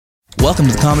Welcome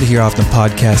to the Comedy Here Often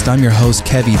podcast. I'm your host,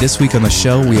 Kevy. This week on the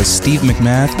show, we have Steve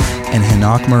McMath and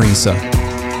Henok Meresa.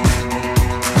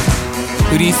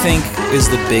 Who do you think is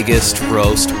the biggest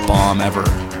roast bomb ever?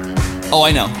 Oh,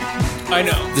 I know.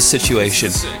 The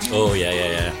Situation. Oh,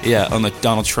 yeah. Yeah, on the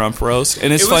Donald Trump roast.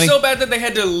 And it's funny. It was so bad that they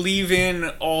had to leave in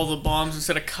all the bombs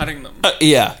instead of cutting them.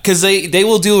 Yeah, because they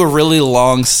will do a really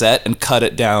long set and cut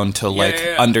it down to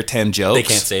under 10 jokes. They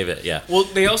can't save it, yeah. Well,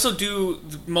 they also do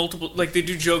they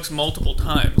do jokes multiple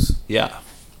times. Yeah.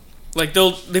 Like,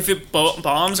 if it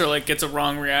bombs or, like, gets a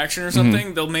wrong reaction or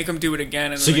something, they'll make them do it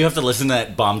again. And so you have to listen to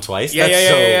that bomb twice?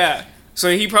 Yeah.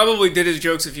 So he probably did his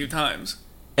jokes a few times.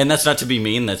 And that's not to be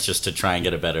mean, that's just to try and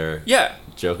get a better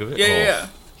joke of it? Yeah.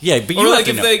 Yeah, but you or, have like,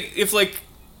 to know. if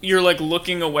you're, like,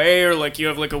 looking away or, like, you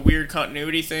have, like, a weird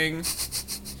continuity thing.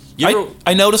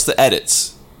 I noticed the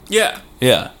edits. Yeah.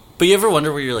 Yeah. But you ever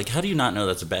wonder where you're like, how do you not know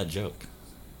that's a bad joke?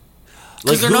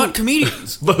 Because they're not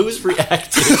comedians. But who's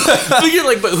reacted? But you're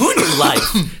like, but who in your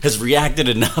life has reacted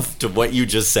enough to what you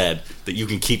just said that you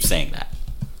can keep saying that?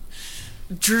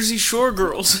 Jersey Shore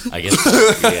girls. I guess.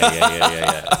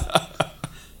 Yeah.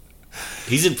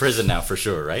 He's in prison now for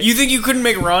sure, right? You think you couldn't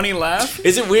make Ronnie laugh?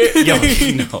 Is it weird? No.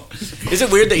 Is it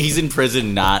weird that he's in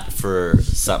prison not for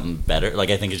something better? Like,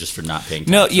 I think it's just for not paying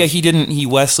taxes. No, yeah, he didn't. He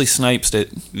Wesley Snipes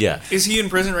it. Yeah. Is he in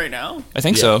prison right now? I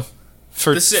think so.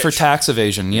 For tax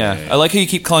evasion, yeah. I like how you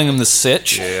keep calling him the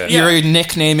Sitch. Yeah. You're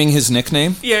nicknaming his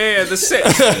nickname. Yeah, the Sitch.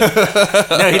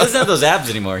 No, he doesn't have those abs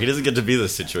anymore. He doesn't get to be the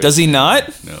situation. Does he not?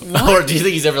 No. Or do you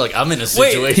think he's ever like, I'm in a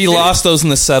situation? He lost those in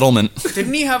the settlement.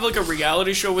 Didn't he have like a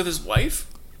reality show with his wife?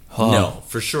 Huh. No,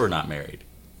 for sure not married.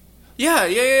 Yeah.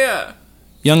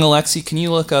 Young Alexi, can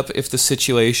you look up if the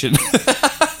Situation...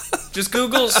 Just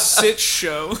Google Sitch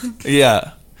show.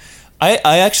 Yeah.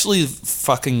 I actually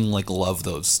fucking like love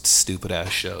those stupid ass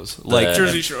shows, like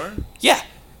Jersey Shore. Yeah,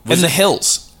 and The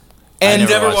Hills, and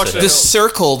never watched The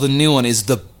Circle. The new one is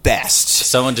the best.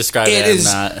 Someone described it as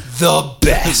not the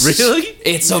best. Really?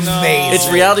 It's amazing. It's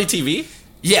reality TV.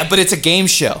 Yeah, but it's a game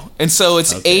show, and so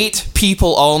it's 8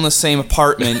 people all in the same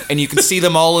apartment, and you can see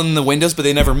them all in the windows, but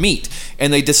they never meet,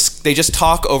 and they just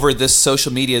talk over this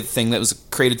social media thing that was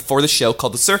created for the show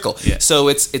called The Circle. Yeah. So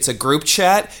it's a group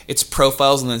chat, it's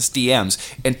profiles, and then it's DMs,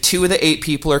 and 2 of the 8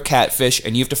 people are catfish,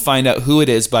 and you have to find out who it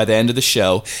is by the end of the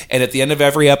show. And at the end of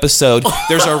every episode,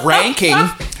 there's a ranking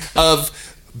of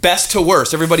best to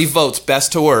worst. Everybody votes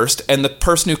best to worst, and the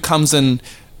person who comes in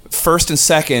first and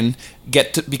second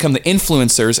get to become the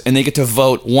influencers, and they get to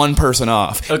vote one person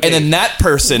off. Okay. And then that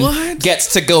person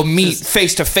gets to go meet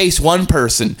face-to-face one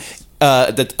person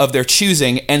of their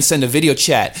choosing and send a video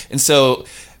chat. And so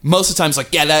most of the time it's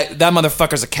like, yeah, that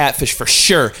motherfucker's a catfish for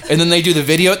sure. And then they do the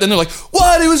video, then they're like,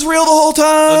 what? It was real the whole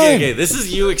time. Okay, this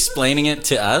is you explaining it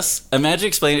to us. Imagine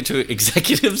explaining it to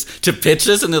executives to pitch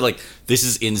this, and they're like, this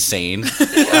is insane.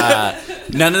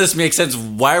 None of this makes sense.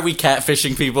 Why are we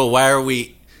catfishing people? Why are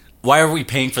we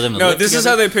paying for them to live this together? is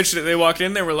how they pitched it. They walked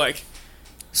in, they were like,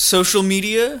 social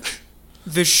media,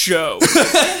 the show.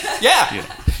 Yeah.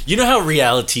 You know how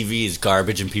reality TV is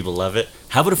garbage and people love it?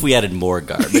 How about if we added more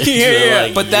garbage? Yeah.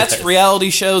 Like, but that's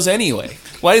reality shows anyway.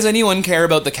 Why does anyone care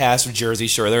about the cast of Jersey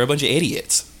Shore? They're a bunch of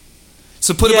idiots.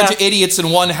 So put a bunch of idiots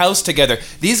in one house together.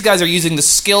 These guys are using the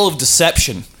skill of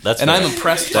deception. I'm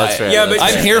impressed by it. Yeah, but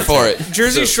I'm here for it.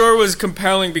 Jersey Shore was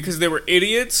compelling because they were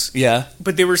idiots. Yeah.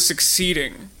 But they were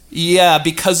succeeding. Yeah,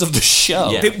 because of the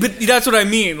show. Yeah. But that's what I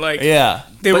mean. Like,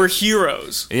 they were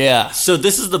heroes. Yeah. So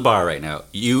this is the bar right now.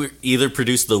 You either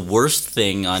produce the worst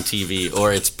thing on TV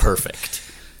or it's perfect.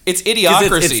 It's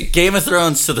idiocracy. It's Game of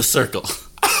Thrones to The Circle.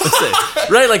 That's it.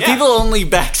 Right? Like, people only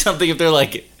back something if they're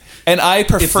like... And I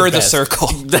prefer the Circle.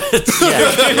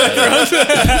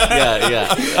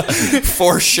 Yeah.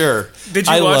 For sure. Did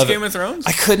you watch Game of Thrones?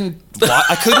 I couldn't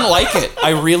like it.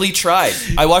 I really tried.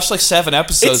 I watched like 7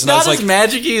 episodes. It's and I was not like, as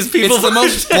magic-y as people. It's the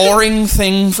most boring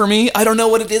thing for me. I don't know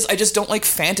what it is. I just don't like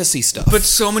fantasy stuff. But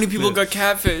so many people got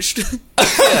catfished.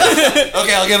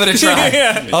 Okay, I'll give it a try.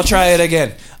 Yeah. I'll try it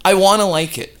again. I want to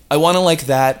like it. I want to like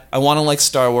that. I want to like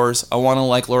Star Wars. I want to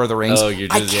like Lord of the Rings. Oh, you're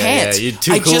just, I can't. You're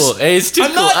too cool. Hey, it's too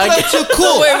I'm cool. not too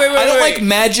cool. Wait, I don't like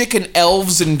magic and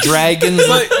elves and dragons.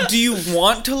 But do you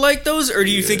want to like those, or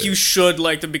do you think you should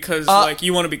like them because like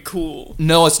you want to be cool?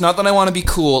 No, it's not that I want to be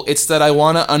cool. It's that I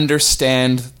want to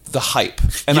understand the hype.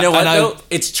 And you know what, though?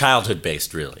 It's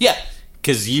childhood-based, really. Yeah.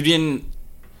 Because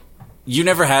you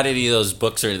never had any of those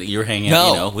books, or you were hanging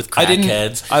out, with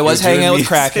crackheads. I was hanging out with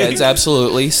crackheads,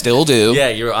 absolutely. Still do. Yeah,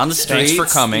 you were on the streets.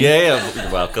 Thanks for coming. Yeah,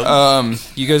 you're welcome.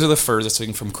 You guys are the furthest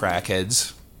thing from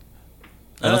crackheads.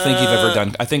 I don't think you've ever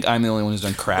done... I think I'm the only one who's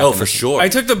done crack. Oh, for sure. I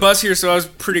took the bus here, so I was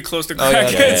pretty close to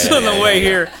crackheads on the way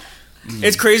here.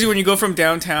 It's crazy when you go from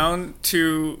downtown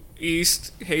to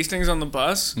East Hastings on the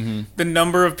bus. The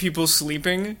number of people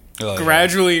sleeping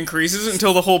gradually increases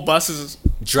until the whole bus is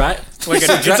it's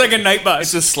like a night bus.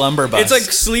 It's a slumber bus. It's like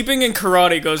sleeping in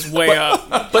karate goes way up.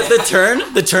 But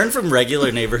the turn from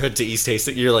regular neighborhood to East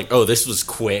Hastings, you're like, oh, this was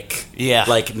quick. Yeah.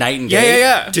 Like night and day.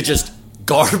 Yeah. To just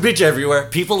garbage everywhere,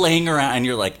 people laying around, and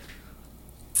you're like,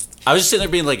 I was just sitting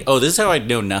there being like, oh, this is how I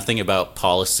know nothing about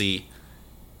policy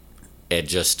and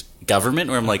just government,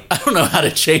 where I'm like, I don't know how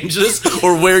to change this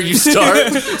or where you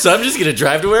start, so I'm just gonna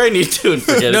drive to where I need to and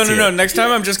forget it. No. Next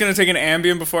time I'm just gonna take an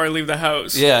Ambien before I leave the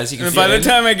house. Yeah, so you can and fit by the in.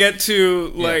 time I get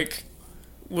to like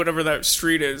whatever that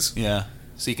street is, Yeah,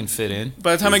 so you can fit in.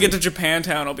 by the time I get to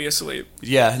Japantown, I'll be asleep.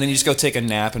 Yeah, and then you just go take a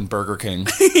nap in Burger King.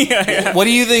 yeah. What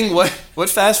do you think? What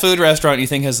fast food restaurant do you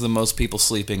think has the most people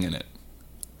sleeping in it?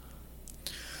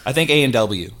 I think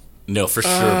A&W. No, for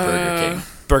sure, Burger King.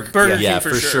 Burger King Yeah, for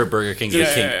for sure. sure, Burger King. Good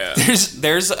King. Yeah.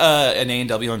 There's an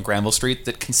A&W on Granville Street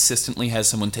that consistently has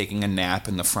someone taking a nap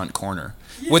in the front corner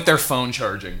with their phone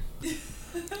charging.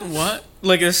 What?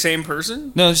 Like the same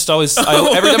person? No, it's just always.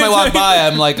 Every time I walk by,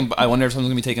 I'm like, I wonder if someone's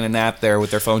gonna be taking a nap there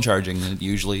with their phone charging. And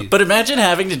usually, But imagine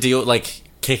having to deal with like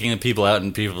kicking the people out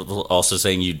and people also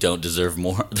saying you don't deserve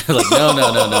more. They're like,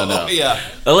 no. yeah.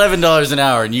 $11 an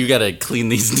hour and you gotta clean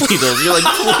these needles. You're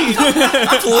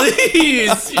like,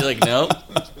 please. You're like, no.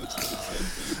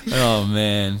 Oh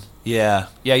man, yeah.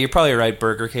 You're probably right.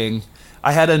 Burger King.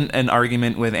 I had an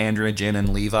argument with Andrew, Jin, and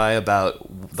Levi about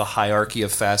the hierarchy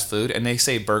of fast food, and they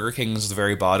say Burger King is the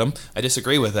very bottom. I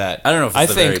disagree with that. I don't know if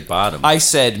it's the very bottom. I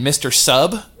said Mr.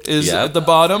 Sub is at the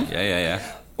bottom. Yeah.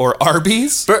 Or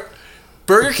Arby's.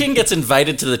 Burger King gets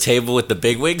invited to the table with the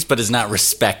bigwigs, but is not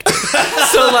respected.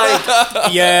 So, like,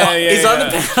 he's on the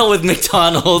panel with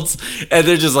McDonald's, and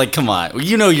they're just like, come on.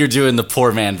 You know you're doing the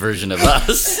poor man version of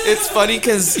us. It's funny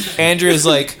because Andrew is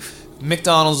like,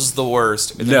 McDonald's is the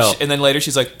worst. And then and then later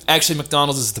she's like, actually,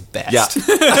 McDonald's is the best.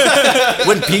 Yeah.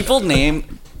 When people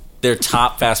name their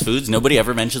top fast foods, nobody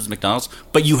ever mentions McDonald's,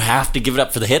 but you have to give it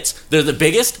up for the hits. They're the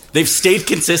biggest. They've stayed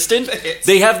consistent.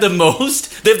 They have the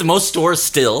most. They have the most stores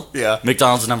still. Yeah.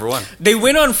 McDonald's is number one. They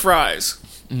win on fries.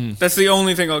 That's the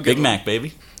only thing I'll give Big them. Mac,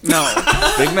 baby. No.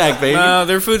 Big Mac, baby.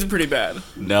 Their food's pretty bad.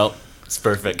 No. It's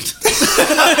perfect.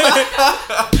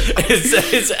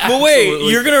 it's But wait,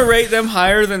 you're going to rate them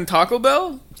higher than Taco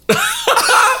Bell?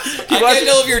 I can't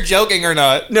know if you're joking or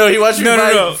not. No, he watched me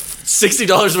buy No.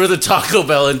 $60 worth of Taco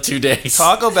Bell in 2 days.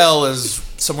 Taco Bell is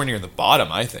somewhere near the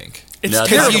bottom, I think. It's No,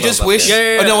 terrible. Because you just wish...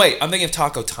 Yeah. Oh, no, wait. I'm thinking of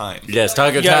Taco Time. Yes,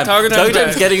 Taco Time. Yeah, Taco Time's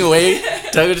Time's bad. getting away.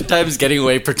 Taco Time's getting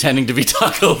away pretending to be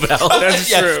Taco Bell. That's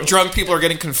true. Drunk people are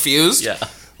getting confused. Yeah.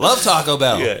 Love Taco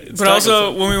Bell. But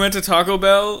also, when we went to Taco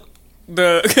Bell,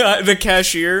 the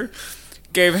cashier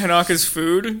gave Henok his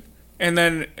food, and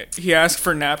then he asked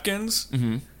for napkins.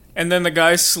 Mm-hmm. And then the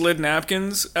guy slid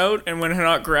napkins out, and when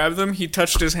Henok grabbed them, he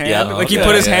touched his hand. Yeah, He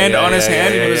put his hand on his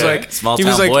hand, and he was like... Small he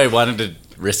town was like, boy wanted to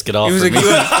risk it all he was for like,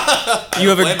 me. you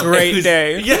have a great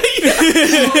day.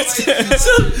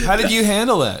 How did you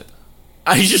handle that?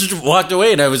 I just walked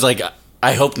away, and I was like,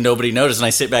 I hope nobody noticed. And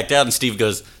I sit back down, and Steve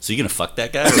goes, so you gonna fuck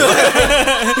that guy? Or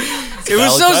what? It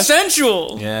was so Valid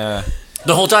sensual. Yeah.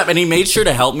 The whole time. And he made sure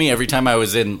to help me every time I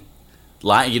was in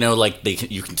line. You know, like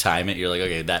you can time it. You're like,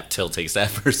 okay, that till takes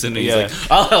that person. And he's like,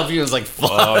 I'll help you. I was like,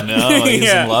 fuck. Oh, no. He's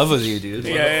Yeah. in love with you, dude.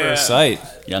 Love at first sight.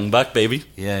 Young buck, baby.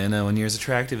 Yeah, I know. When you're as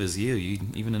attractive as you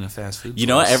even in a fast food You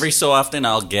know what? place. Every so often,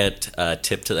 I'll get a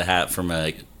tip to the hat from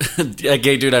a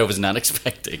gay dude I was not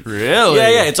expecting. Really?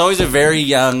 Yeah. It's always a very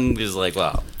young, just like,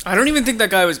 wow. I don't even think that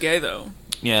guy was gay, though.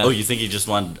 Yeah. Oh, you think he just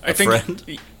wanted a I think...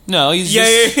 friend? No, he's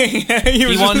Yeah.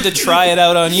 He wanted to try it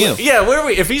out on you. Yeah, where are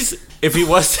we? If he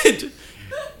wasn't...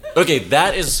 Okay,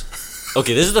 this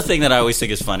is the thing that I always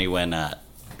think is funny when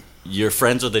you're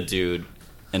friends with a dude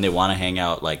and they want to hang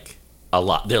out, like, a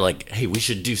lot. They're like, hey, we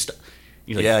should do stuff.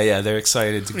 Like, Yeah, they're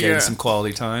excited to get Yeah. some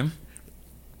quality time.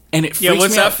 And it freaks Yeah,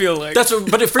 what's me that out. feel like?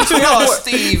 But it freaks me out more.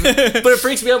 Steve. But it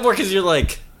freaks me out more because you're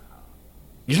like,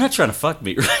 you're not trying to fuck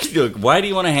me, right? You're like, why do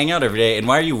you want to hang out every day? And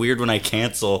why are you weird when I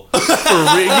cancel? You're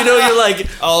like,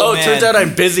 Oh, it turns man. out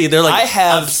I'm busy. They're like, I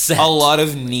have upset. a lot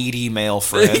of needy male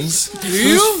friends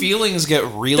you? whose feelings get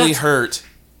really hurt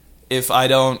if I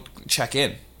don't check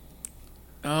in.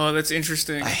 Oh, that's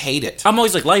interesting. I hate it. I'm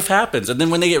always like, life happens. And then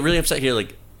when they get really upset, you're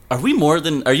like, are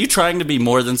you trying to be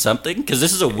more than something? Because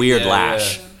this is a weird Yeah,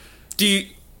 lash. yeah. Do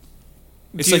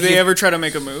It's like they you- ever try to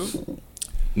make a move?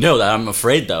 No, I'm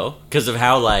afraid though, because of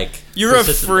how You're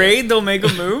afraid they'll make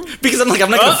a move? Because I'm not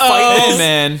gonna fight Hey this.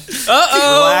 man,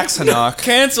 relax, Henok.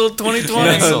 Canceled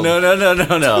 2020.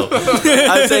 No.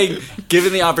 I'm saying,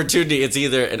 given the opportunity, it's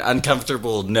either an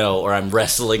uncomfortable no, or I'm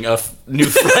wrestling a new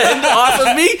friend off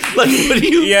of me. Like, what do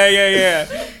you?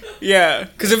 Yeah.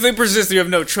 Because if they persist, you have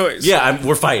no choice. Yeah,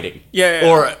 we're fighting. Yeah.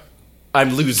 Or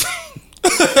I'm losing.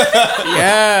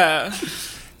 Yeah.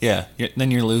 Yeah,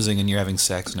 then you're losing and you're having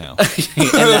sex now.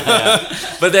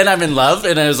 But then I'm in love,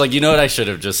 and I was like, you know what? I should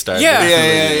have just started.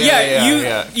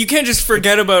 You can't just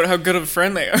forget about how good of a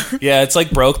friend they are. Yeah, it's like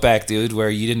Brokeback, dude, where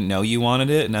you didn't know you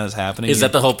wanted it, and now it's happening. Is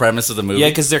that the whole premise of the movie? Yeah,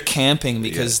 because they're camping,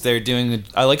 because they're doing...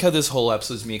 I like how this whole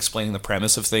episode is me explaining the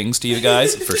premise of things to you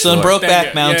guys. So in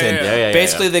Brokeback Mountain,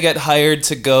 basically they get hired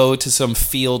to go to some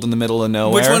field in the middle of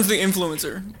nowhere. Which one's the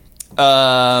influencer?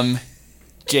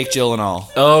 Jake Gyllenhaal.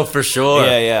 Oh, for sure.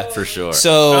 Yeah. For sure.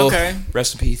 So, Okay.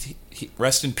 Rest in peace.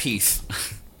 Rest in peace.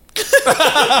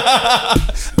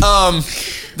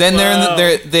 Then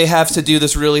they have to do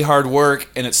this really hard work,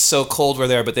 and it's so cold where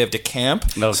they are, but they have to camp.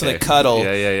 Okay. So they cuddle,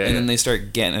 and then they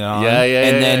start getting it on.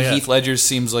 And then Heath Ledger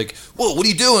seems like, "Whoa, what are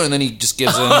you doing?" And then he just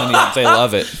gives in, and they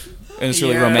love it. And it's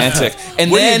really romantic.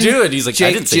 And what then are you doing? He's like,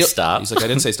 I didn't say stop. He's like, I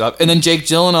didn't say stop. And then Jake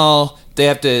Gyllenhaal, they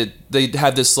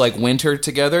have this like winter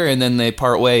together, and then they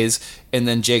part ways. And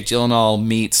then Jake Gyllenhaal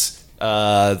meets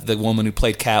the woman who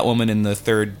played Catwoman in the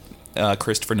third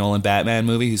Christopher Nolan Batman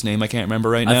movie, whose name I can't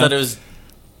remember right now. I thought it was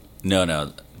no.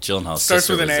 Gyllenhaal's Starts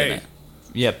sister with an was A. in it.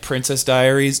 Yeah, Princess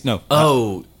Diaries. No.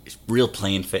 Oh, real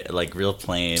plain, real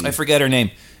plain. I forget her name.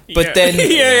 But then...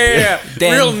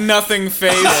 Then, real nothing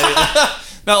face.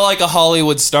 Not like a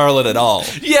Hollywood starlet at all.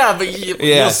 Yeah, but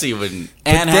you'll see when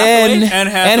Anne Hathaway.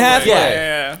 Hathaway.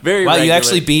 Yeah. Very wow, regular. you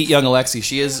actually beat young Alexi.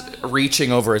 She is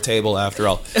reaching over a table after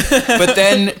all. But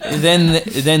then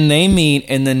they meet,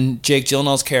 and then Jake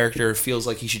Gyllenhaal's character feels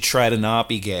like he should try to not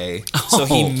be gay, so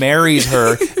he marries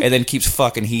her and then keeps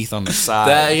fucking Heath on the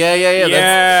side.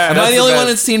 Yeah. Am I the only one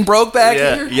that's seen Brokeback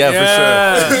here?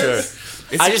 Yeah, for sure.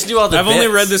 I just do all the I've bits. only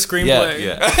read the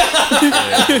screenplay.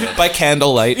 By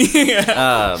candlelight.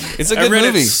 It's a good I read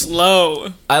movie. it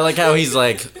slow. I like how he's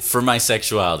like, for my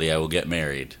sexuality, I will get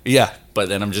married. Yeah. But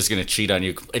then I'm just going to cheat on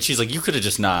you. And she's like, you could have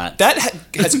just not. That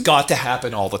has got to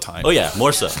happen all the time. Oh, yeah,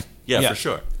 more so. Yeah, for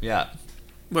sure. Yeah.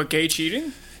 What, gay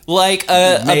cheating? Like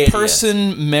a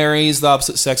person marries the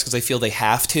opposite sex because they feel they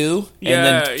have to, and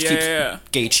then keeps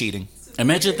gay cheating.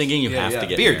 Imagine thinking you have to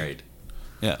get married.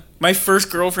 Yeah. My first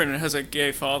girlfriend has a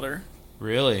gay father.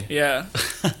 Really? Yeah.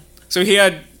 So he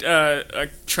had a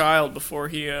child before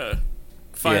he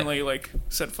finally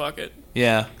said fuck it.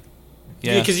 Yeah.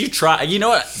 Yeah, because you try. You know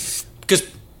what? Because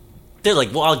they're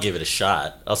like, well, I'll give it a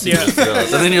shot. I'll see how it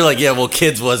goes. And then you're like, yeah, well,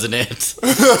 kids wasn't it.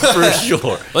 For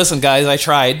sure. Listen, guys, I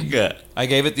tried. Yeah. I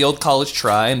gave it the old college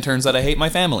try, and turns out I hate my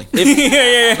family.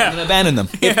 Yeah. I'm going to abandon them.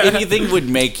 If anything would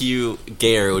make you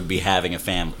gayer, it would be having a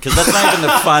family. Because that's not even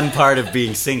the fun part of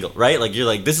being single, right? Like, you're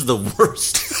like, this is the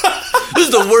worst. This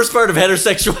is the worst part of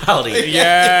heterosexuality.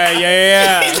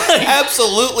 Yeah.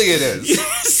 Absolutely it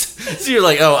is. So you're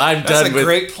like, oh, I'm done with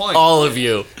great point. all of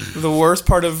you. The worst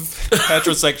part of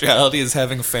heterosexuality is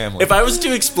having a family. If I was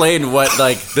to explain what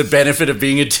the benefit of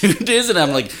being a dude is, and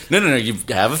I'm like, no, you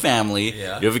have a family, you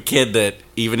have a kid that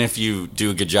even if you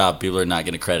do a good job, people are not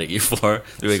going to credit you for.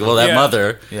 They're like, well, that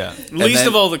mother. Yeah. Least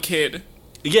of all the kid.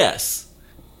 Yes.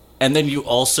 And then you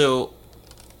also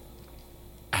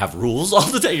have rules all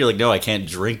the time. You're like, no, I can't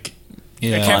drink.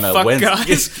 Yeah. I can't fuck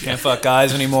guys. Can't fuck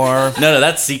guys anymore. No,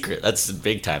 that's secret. That's a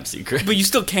big time secret. But you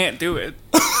still can't do it.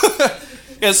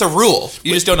 Yeah, it's a rule.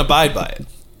 You just don't abide by it.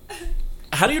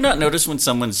 How do you not notice when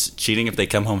someone's cheating if they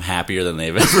come home happier than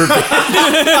they've ever been?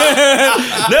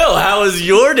 No, how was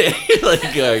your day?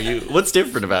 What's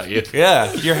different about you?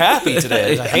 Yeah, you're happy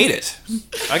today. I hate it.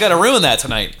 I got to ruin that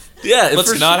tonight. Yeah,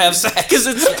 let's not have sex. Because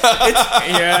it's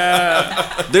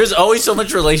there's always so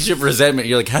much relationship resentment.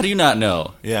 You're like, how do you not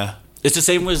know? Yeah. It's the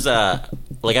same as I've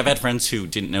had friends who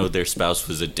didn't know their spouse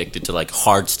was addicted to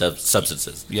hard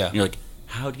substances. Yeah. And you're like,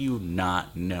 how do you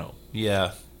not know?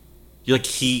 Yeah. You're like,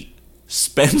 he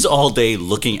spends all day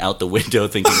looking out the window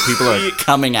thinking people are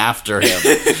coming after him.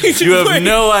 You have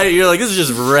no idea. You're like, this is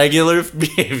just regular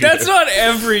behavior. That's not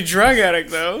every drug addict,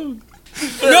 though.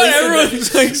 Not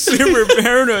everyone's super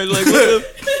paranoid. What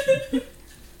the?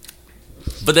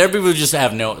 But there are people who just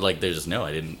have no, they just know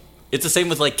I didn't. It's the same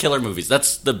with killer movies.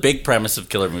 That's the big premise of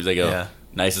killer movies. They go,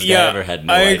 nicest guy ever, had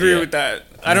no idea. I agree with that.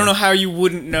 I don't know how you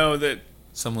wouldn't know that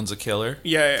someone's a killer.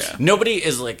 Yeah. Nobody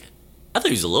is like, I thought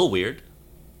he was a little weird.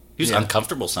 He was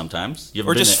uncomfortable sometimes. You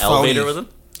ever been in an phony. elevator with him?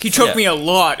 He choked me a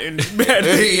lot in bed.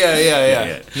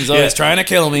 yeah. He's always trying to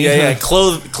kill me. Yeah.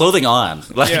 Clothing on.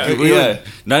 Like, Yeah. we would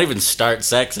not even start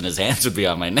sex and his hands would be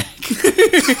on my neck.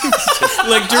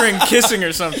 Like during kissing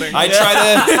or something. I try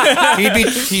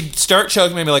to. He'd start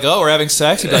choking me and be like, "Oh, we're having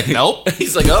sex." He'd be like, "Nope."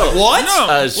 He's like, oh. What? No.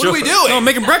 What Sure. are we doing? No, I'm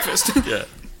making breakfast.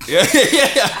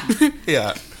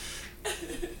 Yeah.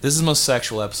 This is the most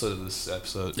sexual episode of this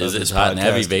episode. Is of it this hot and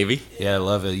heavy, podcast. baby? Yeah, I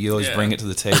love it. You always Yeah. bring it to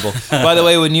the table. By the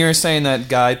way, when you were saying that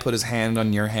guy put his hand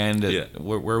on your hand at, Yeah.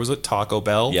 where was it? Taco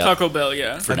Bell? Yeah. Taco Bell,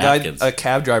 yeah. For A guy, napkins. a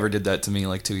cab driver did that to me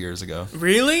like 2 years ago.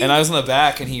 Really? And I was in the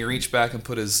back, and he reached back and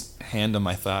put his hand on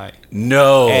my thigh.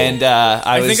 No. And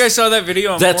I think I saw that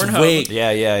video on That's Pornhub. way.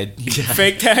 Yeah.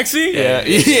 Fake taxi? Yeah.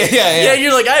 Yeah,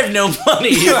 you're like, I have no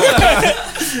money.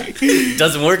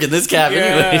 Doesn't work in this cab, Yeah.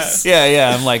 anyways.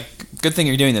 Yeah. I'm like, good thing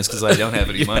you're doing this because I don't have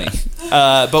any money.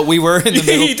 But we were in the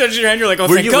middle. He touched your hand, you're like, oh,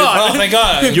 Were thank you God. Oh, thank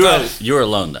God. You were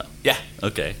alone though. Yeah.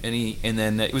 Okay. And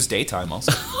then it was daytime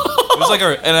also. It was like,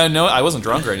 and I know I wasn't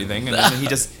drunk or anything. And then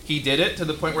he did it to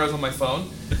the point where I was on my phone,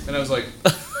 and I was like,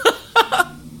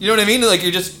 you know what I mean? Like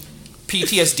you're just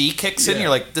PTSD kicks in. Yeah. You're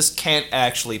like, this can't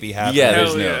actually be happening. Yeah, Hell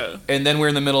there's no. yeah. And then we're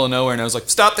in the middle of nowhere, and I was like,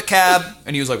 stop the cab.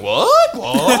 And he was like, what? And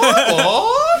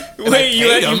I Wait,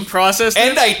 paid you him, processed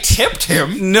and it? I tipped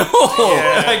him. No.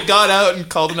 Yeah. I got out and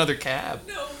called another cab.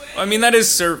 I mean, that is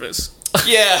service.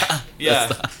 Yeah.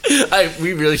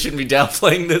 We really shouldn't be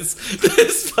downplaying this.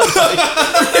 But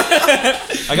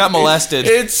like, I got molested.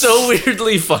 it's so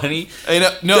weirdly funny.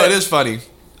 No, it is funny.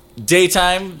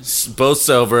 Daytime, both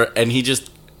sober, and he just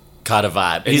caught a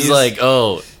vibe. He's he's- like,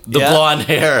 oh, the Yeah. blonde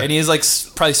hair. And he's like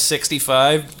probably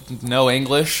 65, no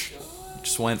English.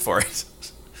 Just went for it.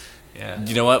 Yeah.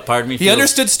 You know what? Part of me He feels,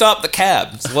 understood stop the cab.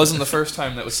 It wasn't the first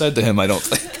time that was said to him, I don't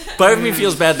think. Part of me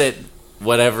feels bad that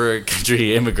whatever country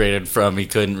he immigrated from, he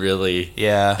couldn't really.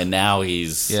 Yeah. And now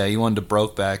he's. Yeah, he wanted to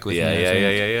broke back with me. I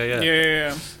think.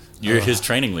 Yeah. You're his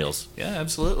training wheels. Yeah,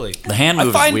 absolutely. The hand I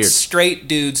move find is weird. straight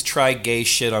dudes try gay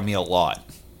shit on me a lot.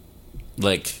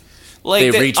 Like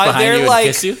Like They reach behind they're you and like,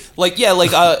 kiss you?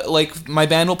 like my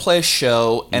band will play a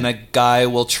show and a guy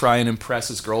will try and impress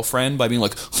his girlfriend by being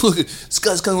like, look, this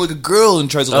guy's kind of like a girl, and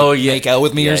tries to make out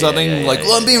with me or something.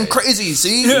 I'm being crazy.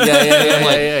 See?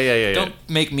 Yeah. Don't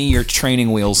make me your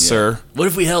training wheels, sir. What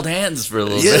if we held hands for a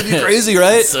little Yeah, bit? it'd be crazy,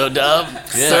 right? So dumb.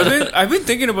 So I've been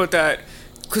thinking about that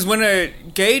because when a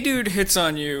gay dude hits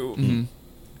on you,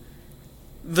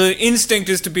 the instinct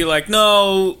is to be like,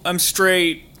 "No, I'm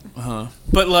straight."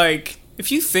 But like,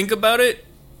 if you think about it,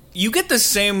 you get the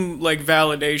same like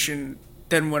validation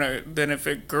than if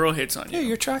a girl hits on you. Yeah,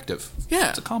 you're attractive. Yeah.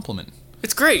 It's a compliment.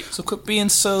 It's great. So quit being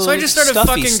so. So I just started stuffy,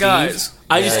 fucking Steve. guys.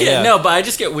 I just Yeah. get but I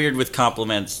just get weird with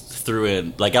compliments through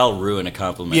it. Like I'll ruin a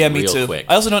compliment. Yeah, me real too. Quick.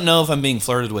 I also don't know if I'm being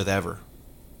flirted with ever,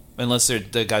 unless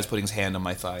the guy's putting his hand on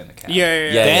my thigh in the cab.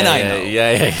 Yeah. Then I know.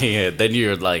 Yeah. Then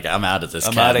you're like, I'm out of this.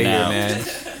 I'm cab out of here, now. man.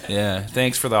 Yeah,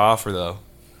 thanks for the offer, though.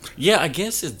 Yeah, I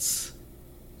guess it's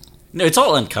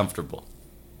all uncomfortable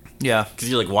Yeah. because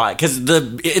you're like, why? Because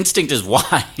the instinct is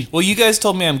why. Well, you guys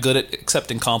told me I'm good at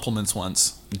accepting compliments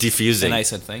once, Diffusing. and I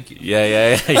said thank you.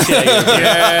 Yeah.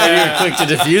 You're quick to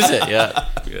diffuse it. Yeah.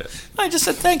 I just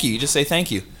said thank you. You just say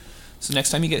thank you. So next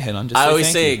time you get hit on, just I say always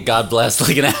thank say you. God bless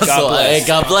like an asshole. bless. Hey,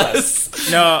 God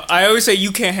bless. No, I always say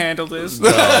you can't handle this.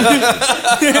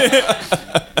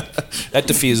 That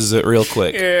diffuses it real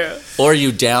quick. Yeah. Or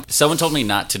you down. Someone told me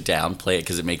not to downplay it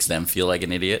because it makes them feel like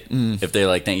an idiot. If they're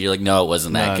like, "Thank," you're like, "No, it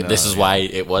wasn't that No, good. no, This is yeah. why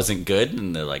it wasn't good."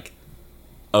 And they're like,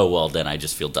 "Oh well, then I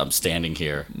just feel dumb standing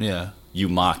here, Yeah. you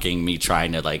mocking me,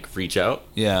 trying to like reach out."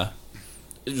 Yeah.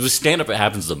 With stand up, it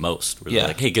happens the most. Where they're Yeah.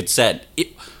 like, "Hey, good set."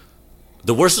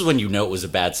 The worst is when you know it was a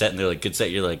bad set, and they're like, "Good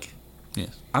set." You're like, Yeah.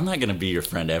 "I'm not gonna be your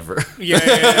friend ever."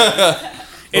 Yeah.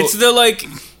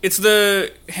 It's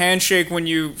the handshake when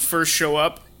you first show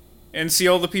up and see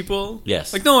all the people.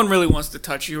 Yes. Like no one really wants to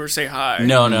touch you or say hi.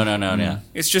 No.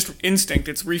 It's just instinct.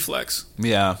 It's reflex.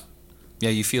 Yeah.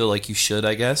 Yeah, you feel like you should,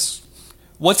 I guess.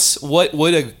 What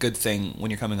would a good thing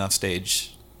when you're coming off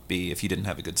stage be if you didn't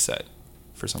have a good set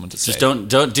for someone to say? Just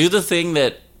don't do the thing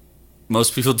that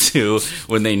most people do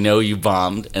when they know you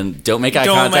bombed, and don't make eye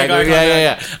Don't contact. make eye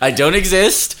Yeah. I don't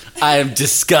exist. I am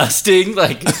disgusting.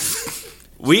 Like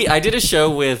I did a show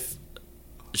with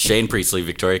Shane Priestley,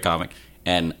 Victoria comic,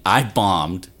 and I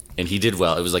bombed, and he did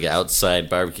well. It was like an outside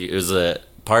barbecue. It was a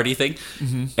party thing,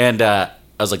 and I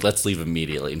was like, "Let's leave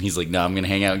immediately." And he's like, "No, I'm gonna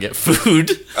hang out and get food."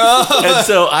 And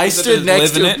so I stood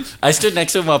next to him. I stood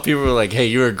next to him while people were like, "Hey,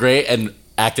 you were great," and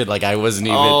acted like I wasn't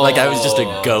even like I was just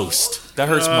a ghost. That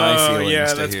hurts my feelings yeah,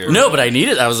 to that's hear. No, but I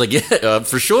needed. I was like, yeah,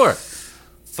 for sure.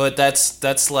 But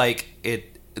that's like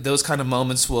it. Those kind of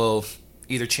moments will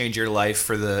either change your life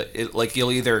for like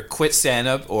you'll either quit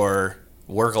stand-up or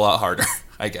work a lot harder,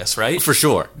 I guess, right? For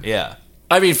sure. Yeah.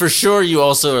 I mean, for sure, you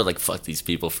also are like, fuck these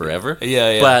people forever.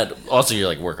 Yeah. But also, you're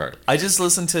like, work hard. I just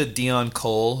listened to Dion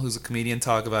Cole, who's a comedian,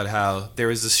 talk about how there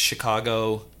was this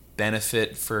Chicago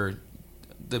benefit for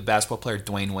the basketball player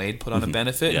Dwayne Wade put on a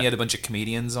benefit, and he had a bunch of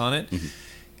comedians on it.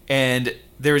 And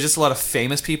there was just a lot of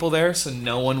famous people there, so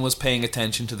no one was paying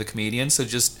attention to the comedians. So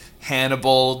just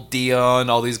Hannibal, Dion,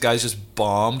 all these guys just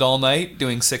bombed all night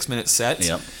doing 6-minute sets.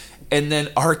 Yep. And then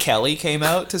R. Kelly came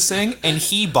out to sing, and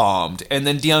he bombed. And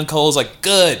then Dion Cole's like,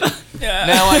 good. Now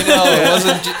I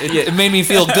know. It made me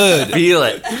feel good. Feel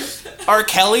it. R.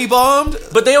 Kelly bombed?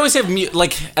 But they always have,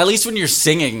 like, at least when you're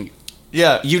singing,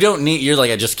 Yeah. you don't need, you're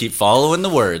like, I just keep following the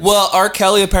words. Well, R.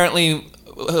 Kelly apparently,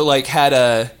 like, had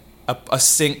a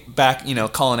sing back,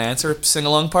 call and answer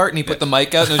sing-along part, and he put the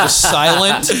mic out, and it was just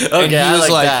silent. Okay, and he I was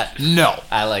like like, that. no.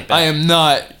 I like that. I am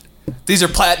not. These are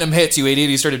platinum hits, you idiot.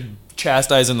 He started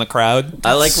chastising the crowd.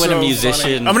 I like when So a musician...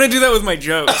 funny. I'm gonna do that with my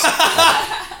jokes.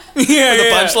 The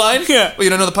punchline? Yeah. Well, you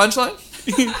don't know the punchline?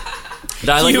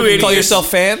 I like You when, idiot. Call yourself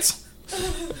fans?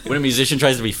 when a musician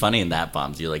tries to be funny and that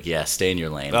bombs. You're like, yeah, stay in your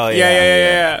lane. Oh,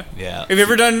 Yeah. Yeah. Have you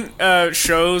ever done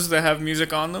shows that have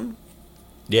music on them,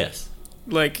 Yes.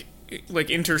 like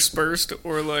interspersed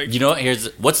or like? You know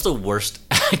what? What's the worst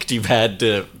act you've had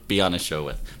to be on a show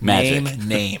with? Magic. Name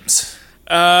names.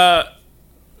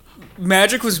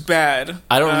 Magic was bad.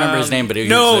 I don't remember his name, but it was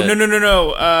no.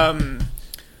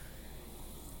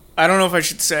 I don't know if I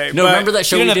should say. No, but remember that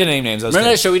show You we didn't have did? to name names. Remember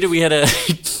that show we did? We had a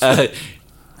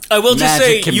I will just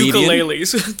say Magic comedian?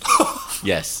 ukuleles.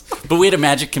 yes, but we had a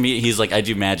magic comedian. He's like, I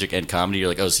do magic and comedy. You're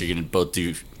like, oh, so you're gonna both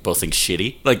things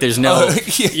shitty? Like, there's no,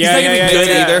 He's Yeah, not gonna yeah, be good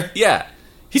yeah. either. yeah.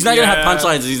 He's not gonna have Yeah.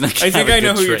 punchlines. He's not. Gonna I think have a I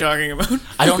know good who you're trick. talking about.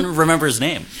 I don't remember his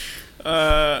name,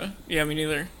 Yeah, me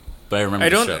neither. but I remember. I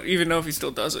the don't show. even know if he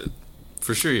still does it.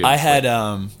 For sure. You I had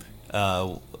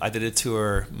I did a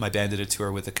tour. My band did a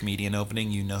tour with a comedian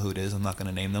opening. You know who it is. I'm not going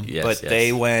to name them. Yes, but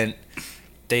yes.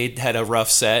 They had a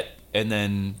rough set and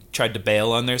then tried to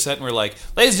bail on their set. And we're like,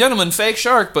 ladies and gentlemen, fake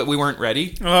shark. But we weren't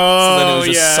ready. So then it was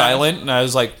just silent. And I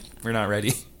was like, we're not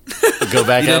ready. go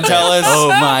back. You out didn't tell there. us. Oh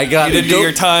my god! You didn't do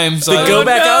your time. So I, go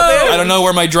back out there. I don't know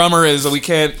where my drummer is. So we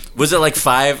can't. Was it like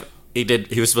 5? He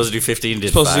was supposed to do 15. Did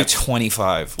Supposed 5. to do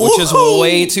 25, which is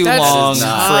way too That's long for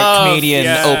tough. a comedian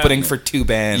Yeah. opening for 2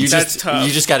 bands. That's tough.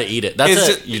 You just got to eat it. That's It's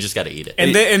it. just- You just got to eat it.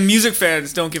 And music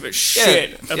fans don't give a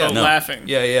shit about no. laughing.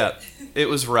 Yeah. It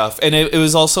was rough. And it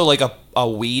was also like a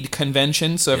weed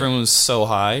convention, so everyone was so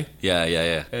high.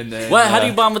 Yeah. And then, How do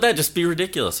you bomb with that? Just be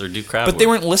ridiculous or do crowd But work. they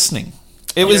weren't listening.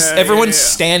 It was Yeah, everyone's yeah.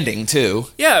 standing too.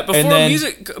 Yeah, before And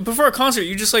then- before a concert,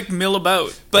 you just like mill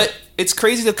about. But it's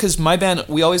crazy though, because my band,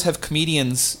 we always have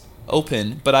comedians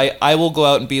open, but I will go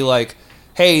out and be like,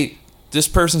 hey, this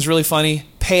person's really funny,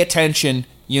 pay attention,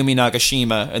 Yumi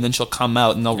Nagashima, and then she'll come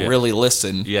out and they'll really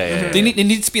listen. Yeah. It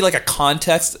needs to be like a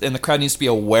context, and the crowd needs to be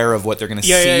aware of what they're going to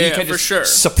Yeah, see. yeah, You yeah, can't for just sure.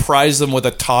 surprise them with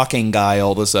a talking guy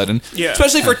all of a sudden. Yeah.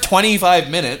 Especially for 25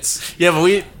 minutes. Yeah, but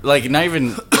we, like, not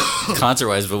even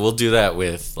concert-wise, but we'll do that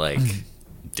with, like... dinner.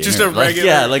 Just a Like,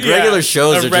 regular- regular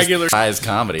shows a are regular- just prize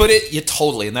comedy. But you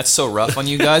totally, and that's so rough on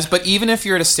you guys. But even if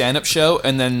you're at a stand-up show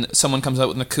and then someone comes out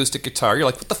with an acoustic guitar, you're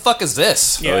like, what the fuck is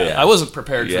this? Yeah. Oh, yeah. I wasn't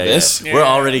prepared for this. Yeah. We're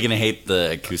already going to hate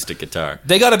the acoustic guitar.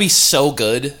 They got to be so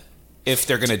good if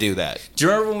they're going to do that. Do you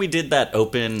remember when we did that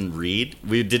open read?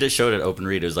 We did a show at open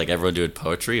read. It was like everyone doing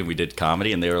poetry, and we did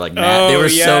comedy, and they were like mad. They were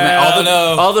so yeah. mad. Oh,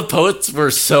 no. All the poets were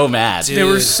so mad. Dude. They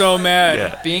were so mad.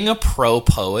 Yeah. Being a pro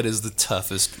poet is the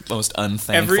toughest, most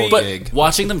unthankful But gig.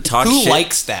 watching them talk Who shit.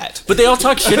 likes that? But they all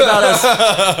talk shit about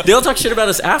us. They all talk shit about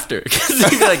us after. Because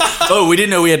they'd be like, oh, we didn't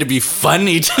know we had to be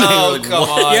funny today. Oh, Like, come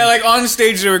what? on. Yeah, like on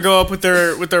stage they would go up with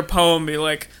their poem, be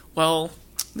like, "Well,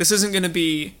 this isn't gonna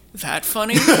be that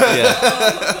funny."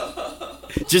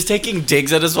 Just taking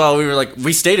digs at us while we were like,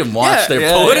 we stayed and watched their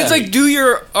yeah, poetry. But it's like, do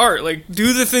your art, like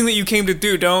do the thing that you came to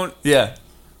do. Don't Yeah.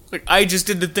 like I just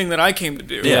did the thing that I came to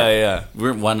do. Yeah.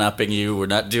 We're one-upping you. We're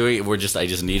not doing. I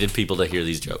just needed people to hear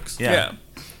these jokes. Yeah.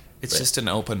 It's just an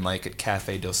open mic at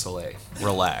Cafe du Soleil.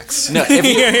 Relax. No, if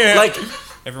you, Yeah. like,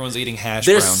 Everyone's eating hash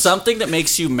there's browns. something that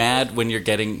makes you mad when you're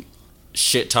getting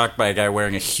shit talked by a guy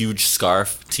wearing a huge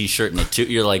scarf, t-shirt, and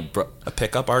you're like, bro. A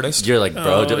pickup artist? You're like,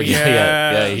 bro. Oh, yeah.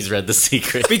 yeah. He's read The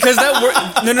Secret. Because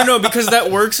that no, because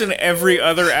that works in every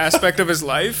other aspect of his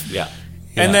life. Yeah.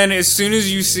 And then as soon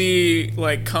as you see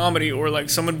like comedy or like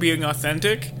someone being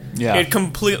authentic, it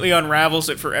completely unravels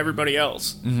it for everybody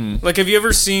else. Mm-hmm. Like, have you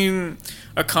ever seen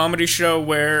a comedy show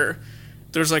where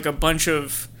there's like a bunch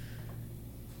of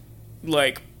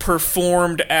like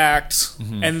performed acts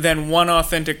and then one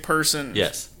authentic person.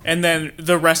 Yes. And then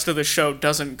the rest of the show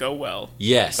doesn't go well.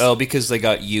 Yes. Oh, because they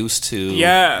got used to...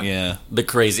 Yeah. The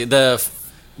crazy... there's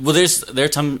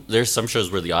some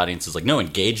shows where the audience is like, no,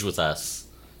 engage with us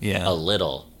a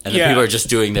little. And then people are just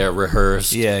doing their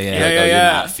rehearsed. Yeah.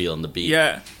 You're not feeling the beat.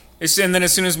 Yeah. And then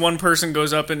as soon as one person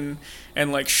goes up and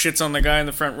like shits on the guy in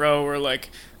the front row or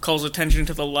like calls attention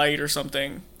to the light or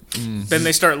something, then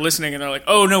they start listening and they're like,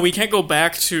 oh no, we can't go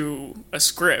back to a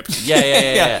script.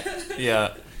 Yeah.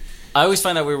 I always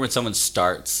find that weird when someone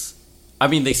starts. I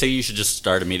mean, they say you should just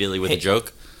start immediately with a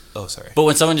joke. Oh, sorry. But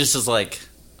when someone just is like,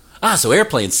 so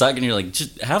airplanes suck, and you're like,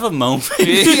 just have a moment.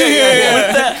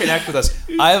 Yeah. Connect with us.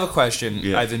 I have a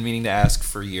question I've been meaning to ask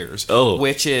for years. Oh.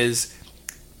 Which is,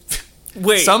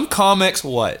 Wait. some comics,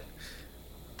 what?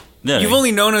 No, You've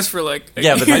only known us for like...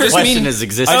 Yeah, but the question is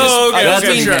existing. I just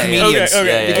mean sure. comedians.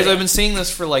 Okay. Because I've been seeing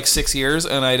this for like 6 years,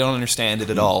 and I don't understand it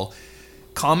at all.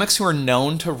 Comics who are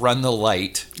known to run the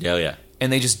light,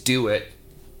 and they just do it,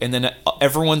 and then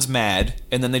everyone's mad,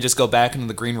 and then they just go back into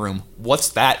the green room. What's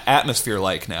that atmosphere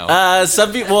like now?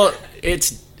 Some people,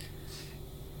 it's...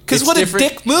 Because what different. A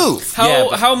dick move.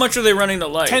 How much are they running the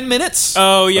light? 10 minutes.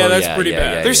 Oh, yeah, that's pretty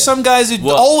bad. There's some guys who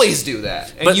always do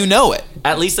that, and you know it.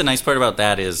 At least the nice part about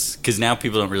that is, because now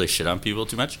people don't really shit on people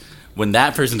too much. When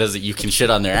that person does it, you can shit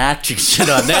on their act, you can shit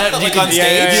on them. Like on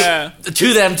stage?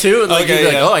 To them, too. Like, you're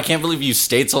like, oh, I can't believe you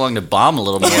stayed so long to bomb a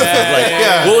little more.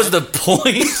 What was the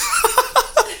point?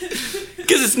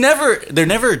 Because they're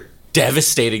never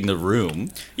devastating the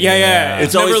room.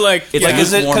 It's always never like... It's like,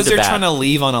 is it because they're trying to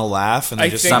leave on a laugh? And I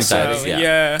just think sometimes, so,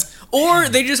 yeah. Or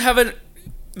they just have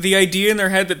the idea in their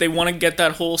head that they want to get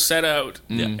that whole set out,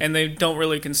 and they don't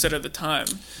really consider the time.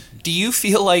 Do you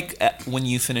feel like when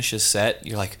you finish a set,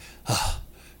 you're like, oh,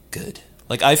 good?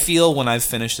 Like, I feel when I've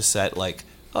finished a set, like,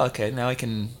 oh, okay, now I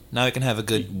can have a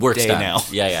good Work's day done. now.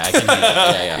 Yeah, I can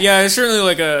handle it. Yeah, it's certainly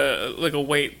like a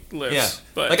weight lift. Yeah,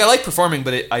 but like I like performing,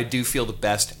 but I do feel the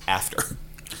best after.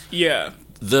 Yeah.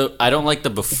 I don't like the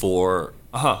before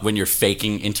when you're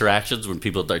faking interactions, when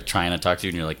people are trying to talk to you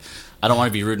and you're like, I don't want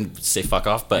to be rude and say fuck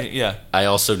off, but I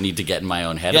also need to get in my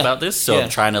own head about this, so I'm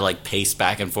trying to like pace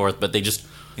back and forth, but they just...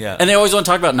 Yeah. And they always want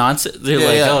to talk about nonsense. They're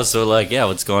what's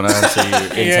going on? So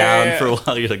you're in town for a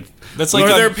while. You're like... That's like... Or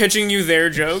they're pitching you their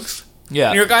jokes. Yeah.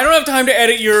 And you're like, I don't have time to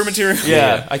edit your material.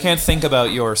 Yeah, I can't think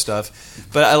about your stuff.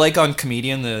 But I like on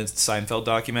Comedian, the Seinfeld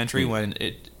documentary, when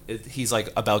he's like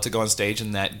about to go on stage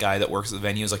and that guy that works at the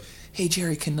venue is like, hey,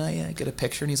 Jerry, can I get a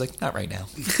picture? And he's like, not right now.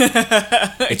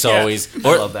 It's always...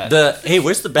 Or I love that. Hey,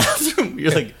 where's the bathroom?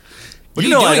 You're like, what are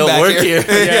you doing I don't back work here.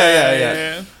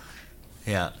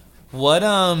 Yeah.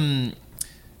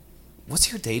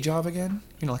 What's your day job again?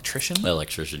 You're an electrician?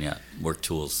 Electrician, yeah. Work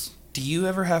tools. Do you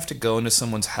ever have to go into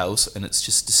someone's house and it's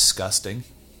just disgusting?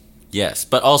 Yes,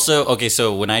 but also, okay,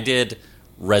 so when I did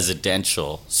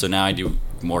residential, so now I do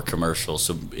more commercial,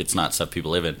 so it's not stuff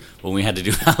people live in. When we had to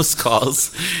do house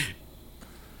calls,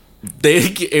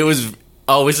 it was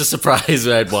always a surprise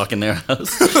when I'd walk in their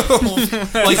house.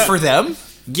 Like for them?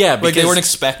 Yeah, because... Like they weren't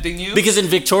expecting you? Because in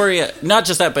Victoria, not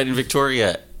just that, but in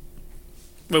Victoria...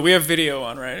 But we have video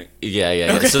on, right?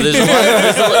 Yeah. Okay. So there's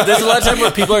a lot of time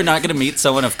where people are not going to meet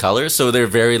someone of color, so they're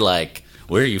very like,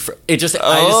 where are you from? I just end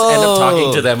up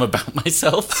talking to them about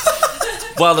myself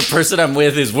while the person I'm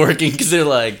with is working, because they're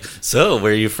like, so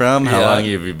where are you from? How long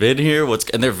have you been here?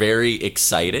 And they're very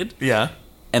excited. Yeah.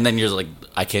 And then you're like,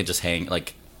 I can't just hang,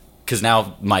 like, because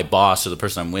now my boss or the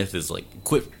person I'm with is like,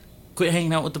 quit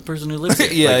hanging out with the person who lives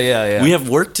here. Yeah. We have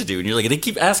work to do. And you're like, they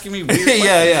keep asking me weird questions.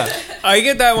 Yeah. I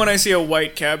get that when I see a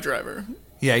white cab driver.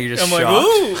 Yeah, you're just I'm shocked. like,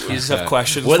 ooh. You just have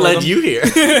questions What for led them? you here?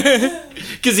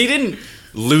 Because he didn't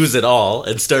lose it all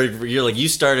and started. You're like, you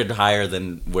started higher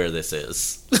than where this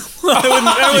is. I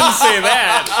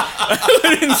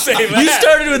wouldn't say that. You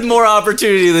started with more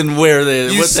opportunity than where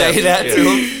the... You say that to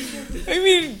him? I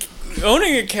mean,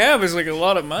 owning a cab is like a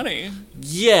lot of money.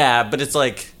 Yeah, but it's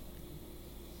like...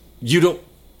 You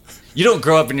don't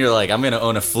grow up and you're like, I'm going to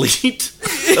own a fleet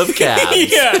of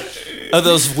cabs. Yeah. Oh,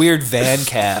 those weird van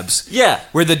cabs. Yeah.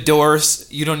 Where the doors,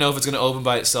 you don't know if it's going to open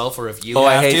by itself or if you have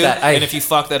I hate to. that. And if you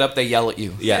fuck that up, they yell at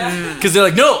you. Yeah. Because they're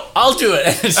like, no, I'll do it.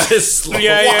 And it's just slow.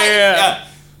 Yeah.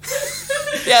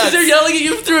 Because they're yelling at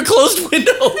you through a closed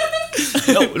window.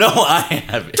 No, I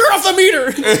have it. Turn off the meter.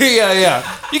 Yeah.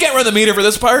 You can't run the meter for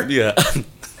this part. Yeah.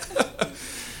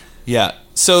 Yeah.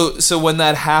 So when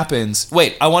that happens,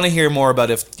 wait, I want to hear more about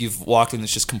if you've walked in,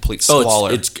 it's just complete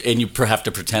squalor. And you have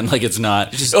to pretend like it's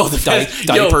not. Just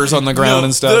diapers on the ground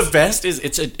and stuff. The best is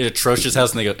it's an atrocious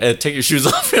house, and they go, take your shoes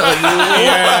off. You're like,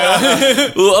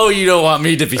 you don't want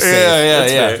me to be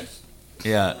safe. Yeah.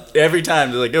 Yeah. Every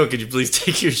time they're like, "No, could you please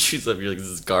take your shoes off?" You're like, "This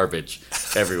is garbage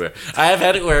everywhere." I have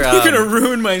had it where You're gonna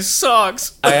ruin my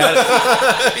socks. I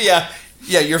had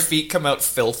Yeah, your feet come out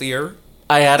filthier.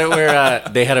 I had it where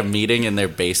they had a meeting in their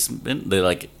basement. They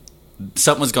like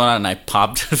something was going on, and I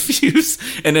popped a fuse,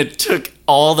 and it took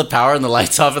all the power and the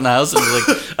lights off in the house. And I was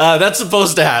like, "That's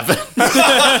supposed to happen."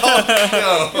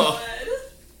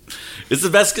 It's the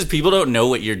best because people don't know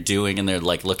what you're doing, and they're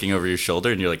like looking over your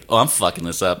shoulder, and you're like, "Oh, I'm fucking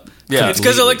this up." Yeah. It's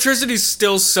because electricity's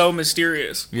still so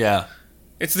mysterious. Yeah.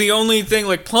 It's the only thing,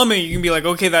 like plumbing, you can be like,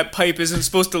 okay, that pipe isn't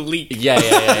supposed to leak. Yeah.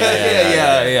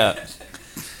 Yeah.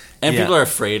 And Yeah. people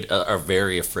are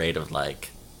very afraid of like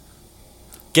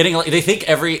getting. They think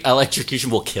every electrocution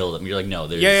will kill them. You're like, no,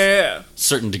 there's Yeah.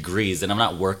 certain degrees, and I'm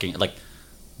not working. Like,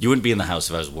 you wouldn't be in the house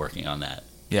if I was working on that.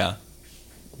 Yeah.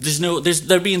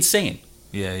 That'd be insane.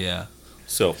 Yeah.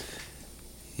 So,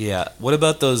 Yeah. What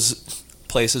about those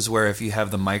places where if you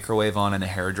have the microwave on and a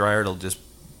hairdryer,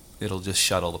 it'll just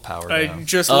shut all the power I down?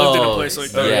 just lived in a place like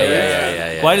that.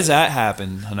 Yeah. Why does that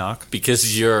happen, Henok?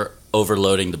 Because you're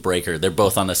overloading the breaker. They're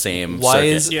both on the same Why circuit.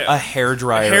 is Yeah. a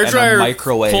hairdryer and Hairdryer a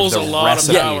microwave pulls the a lot of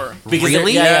recipe? power. Because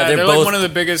Really? they're They're both like one of the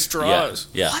biggest draws.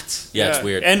 Yeah. What? Yeah, it's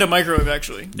weird. And a microwave,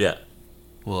 actually. Yeah.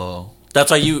 Whoa. That's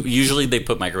why usually they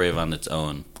put microwave on its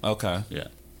own. Okay. Yeah.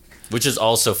 Which is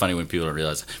also funny when people don't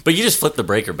realize. But you just flip the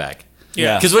breaker back.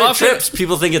 Yeah. Because when it Often- trips,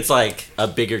 people think it's like a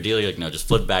bigger deal. You're like, no, just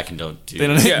flip back and don't do They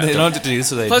don't. Yeah. They don't have to do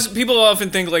so. They. Plus, people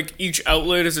often think like each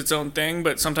outlet is its own thing,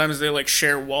 but sometimes they like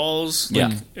share walls. Yeah.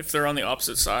 Like, if they're on the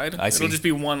opposite side, I see. it'll just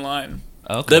be one line.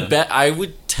 Okay. I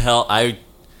would tell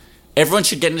everyone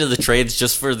should get into the trades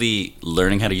just for the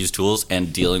learning how to use tools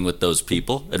and dealing with those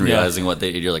people and Yeah. realizing what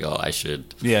you're like, oh, I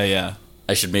should Yeah.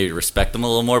 maybe respect them a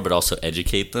little more, but also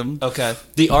educate them. Okay.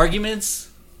 The arguments.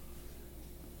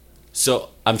 So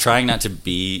I'm trying not to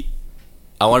be.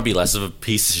 I want to be less of a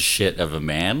piece of shit of a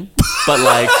man, but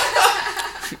like,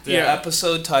 The Yeah.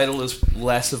 episode title is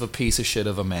less of a piece of shit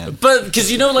of a man. but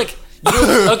because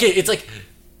okay, it's like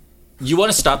you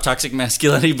want to stop toxic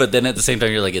masculinity, but then at the same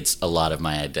time you're like, it's a lot of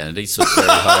my identity, so it's very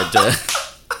hard to.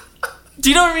 Do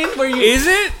you know what I mean? Where you Is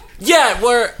it? yeah,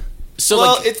 where so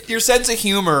Well, like it's your sense of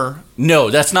humor. no,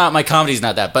 that's not my comedy's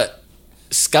not that, but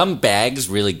scumbags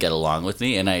really get along with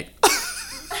me, and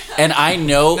I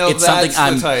know No, it's that's something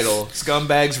I'm. the title.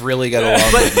 Scumbags really get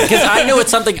along. But because I know it's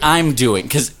something I'm doing.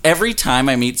 Because every time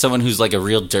I meet someone who's like a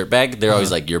real dirtbag, they're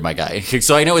always like, "You're my guy."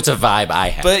 So I know it's a vibe I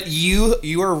have. But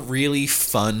you are really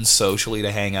fun socially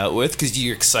to hang out with because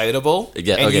you're excitable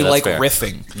Yeah, and okay, you that's like fair.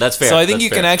 riffing. That's fair, So I think that's you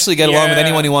can fair. actually get along with Yeah.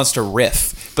 anyone who wants to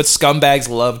riff. But scumbags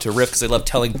love to riff because they love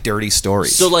telling dirty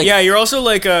stories. so like, Yeah, you're also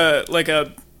like a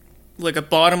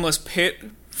bottomless pit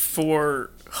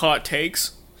for hot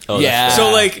takes. oh, Yeah. that's So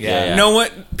fair. like, Yeah. no one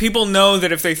people know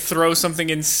that if they throw something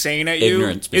insane at you,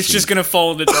 Ignorance it's machine. just gonna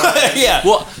fall into darkness. yeah.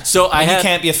 Well, so I you had.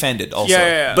 can't be offended. Also,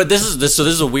 Yeah. But this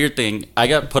is a weird thing. I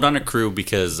got put on a crew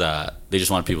because they just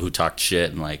wanted people who talked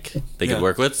shit and like they could Yeah.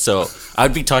 work with. So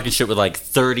I'd be talking shit with like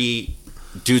 30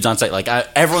 dudes on site. Like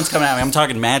everyone's coming at me. I'm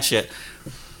talking mad shit.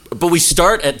 But we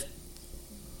start at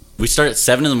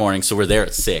 7 in the morning, so we're there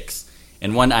at 6.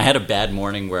 And I had a bad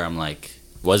morning where I'm like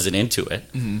wasn't into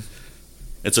it. Mm-hmm.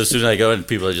 And so as soon as I go in,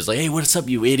 people are just like, "Hey, what's up,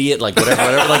 you idiot?" Like whatever.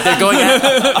 Like they're going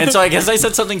at. And so I guess I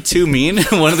said something too mean.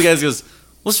 One of the guys goes,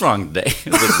 "What's wrong today?" I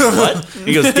was like, "What?"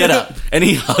 He goes, "Get up," and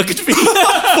he hugged me for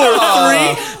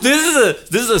 3. This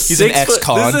is a He's an 6 foot.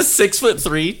 ex-con. This is a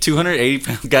 6'3",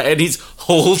 280-pound guy, and he's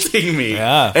holding me.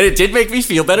 Yeah. And it did make me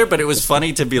feel better, but it was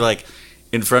funny to be like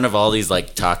in front of all these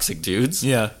like toxic dudes.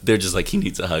 Yeah. They're just like, he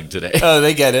needs a hug today. Oh,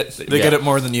 they get it. They Yeah. get it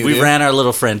more than you We do. ran our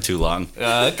little friend too long.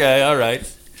 Okay, all right.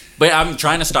 But I'm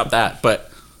trying to stop that.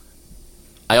 But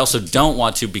I also don't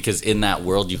want to because in that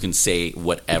world you can say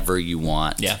whatever you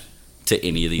want Yeah. to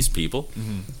any of these people.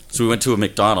 So we went to a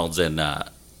McDonald's and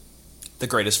The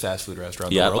greatest fast food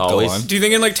restaurant Yeah, in the world. always. Go on. Do you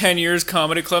think in like 10 years,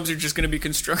 comedy clubs are just gonna be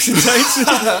construction sites?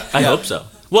 I hope so.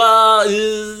 Well,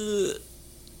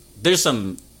 there's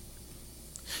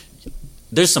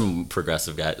some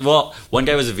progressive guys. Well, one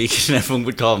guy was a vegan and everyone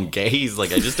would call him gay. He's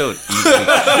like, I just don't eat. He's like,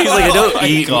 I don't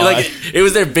eat. God. Like, it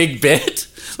was their big bit.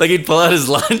 Like, he'd pull out his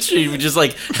lunch and he would just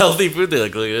like, healthy food. They're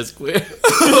like, look at this queer.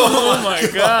 Oh my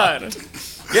god.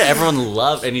 Yeah, everyone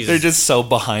loved, and he's They're just so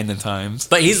behind the times.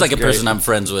 But he's like a Great. person I'm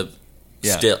friends with.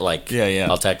 Yeah. Still, like, Yeah.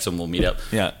 I'll text him, we'll meet up.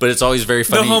 Yeah. But it's always very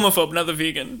The funny. homophobe, not the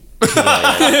vegan.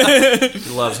 He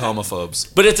loves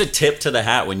homophobes. But it's a tip to the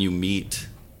hat when you meet.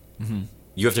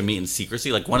 You have to meet in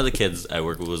secrecy. Like, one of the kids I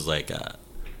work with was like,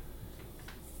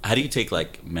 how do you take,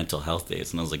 like, mental health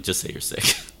days? And I was like, just say you're sick.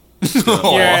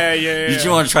 Yeah. Did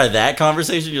you want to try that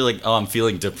conversation? You're like, oh, I'm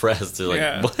feeling depressed. They're like,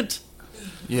 Yeah. what?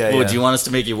 Yeah, Well, do you want us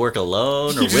to make you work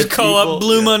alone or You with just call people? up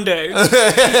Blue Monday. Yeah,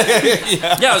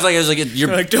 I was like, You're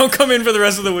like, don't come in for the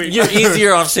rest of the week. you're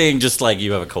easier off saying just like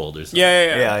you have a cold or something.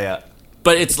 Yeah.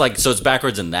 But it's like, so it's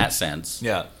backwards in that sense.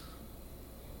 Yeah.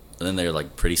 And then they're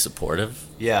like pretty supportive.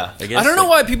 Yeah. I guess. I don't know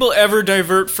why people ever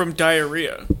divert from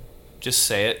diarrhea. Just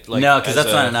say it. No, because as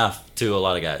that's not enough to a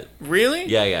lot of guys. Really?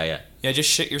 Yeah. Yeah,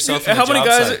 just shit yourself in How the many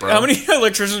job guys? site, bro. How many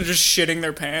electricians are just shitting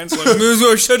their pants? Like,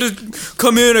 I should have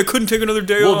come in. I couldn't take another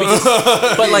day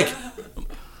off. But like,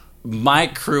 my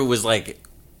crew was like,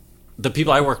 the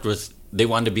people I worked with, they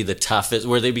wanted to be the toughest,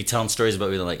 where they'd be telling stories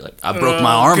about being like I broke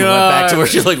my arm and went back to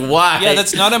work. You're like, why? Yeah,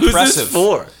 that's not Who's impressive. this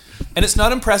for? And it's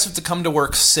not impressive to come to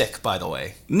work sick, by the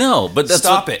way. No, but that's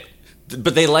Stop it.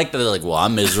 But they like that. They're like, well,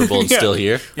 I'm miserable and Yeah. still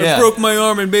here. Yeah. I broke my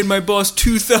arm and made my boss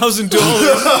 $2,000.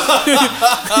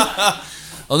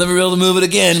 I'll never be able to move it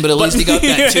again, but at least he got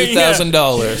that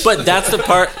 $2,000. But that's the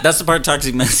part. That's the part of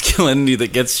toxic masculinity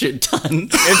that gets shit done.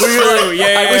 It's true.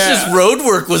 Yeah. I wish this road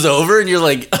work was over, and you're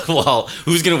like, well,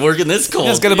 who's gonna work in this cold?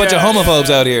 It's got a bunch of Yeah, homophobes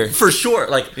out here. For sure.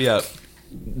 Like, Yeah.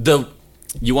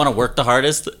 you want to work the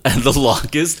hardest and the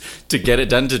longest to get it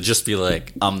done, to just be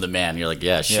like, I'm the man. You're like,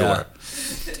 yeah, sure. Yeah.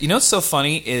 You know what's so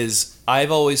funny is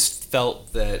I've always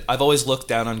felt that I've always looked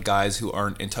down on guys who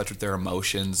aren't in touch with their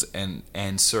emotions and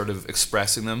sort of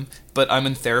expressing them. But I'm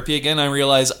in therapy again. I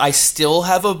realize I still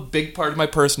have a big part of my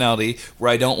personality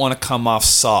where I don't want to come off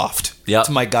soft Yep.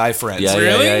 to my guy friends. Yeah,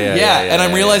 Really? Yeah, and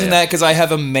I'm realizing yeah. that because I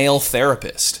have a male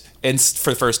therapist. And for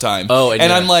the first time. Oh, and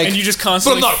and yeah. I'm like, And you just but I'm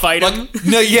constantly not- fight like, him?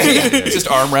 No, yeah. Just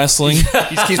arm wrestling. He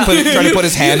keeps trying to put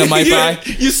his hand on my thigh.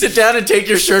 You sit down and take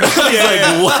your shirt off. He's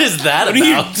like, what is that What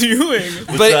about? are you doing?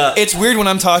 But up? it's weird when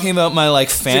I'm talking about my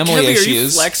like family Kelly, are you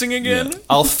issues. flexing again?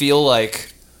 I'll feel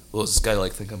like, well, does this guy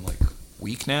like think I'm like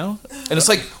weak now? And it's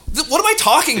like, what am I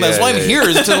talking about? That's why I'm here,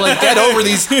 is to like get over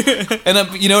these.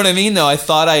 And you know what I mean? Though I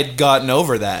thought I'd gotten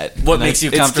over that. What And makes you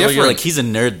it's comfortable? You're different. like, he's a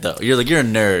nerd, though. You're like, you're a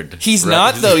nerd. He's Right.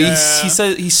 not though. Yeah. He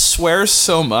says he swears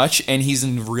so much, and he's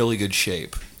in really good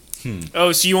shape.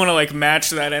 Oh, so you want to like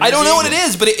match that energy? I don't know what it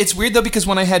is, but it's weird though, because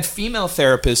when I had female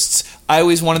therapists, I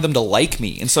always wanted them to like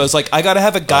me, and so I was like, I got to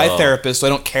have a guy therapist, so I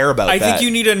don't care about I that. think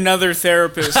you need another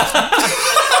therapist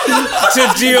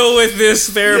to deal with this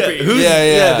therapy. Who's,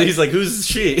 Yeah. He's like, who's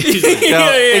she? He's like,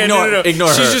 no, ignore, no. ignore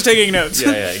her. She's just taking notes.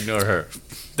 yeah, ignore her.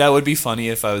 That would be funny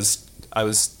if I was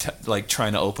like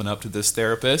trying to open up to this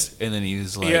therapist, and then he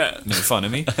was like making fun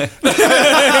of me.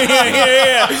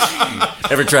 yeah.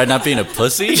 Ever tried not being a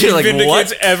pussy? It You're like,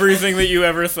 vindicates what? everything that you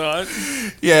ever thought.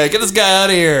 Yeah, get this guy out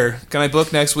of here. Can I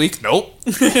book next week? Nope.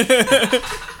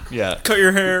 Yeah. Cut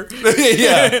your hair.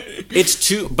 Yeah. It's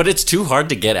too hard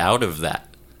to get out of that.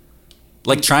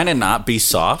 Like trying to not be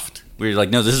soft. Where you're like,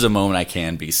 no, this is a moment I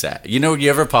can be sad. You know,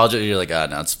 you ever apologize? You're like,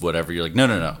 no, it's whatever. You're like,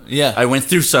 no. Yeah. I went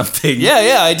through something.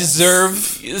 Yeah, I deserve.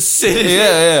 Sit.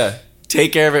 Yeah.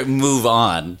 Take care of it. Move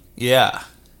on. Yeah.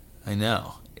 I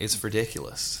know. It's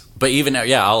ridiculous. But even now,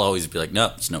 I'll always be like,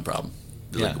 no, it's no problem.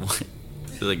 They're Yeah. like, what?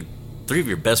 They're like, 3 of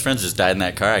your best friends just died in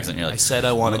that car accident. You're I like, said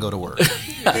I want to go to work.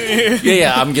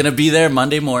 yeah, I'm gonna be there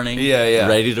Monday morning. Yeah.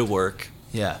 ready to work.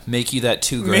 Yeah. Make you that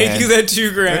 $2,000. Make you that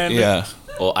 $2,000. Yeah.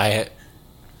 Well, a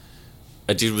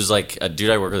dude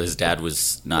I work with, his dad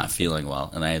was not feeling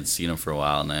well, and I had seen him for a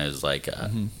while, and I was like,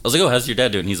 oh, how's your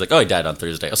dad doing? He's like, oh, he died on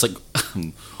Thursday. I was like,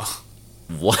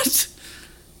 what?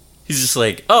 He's just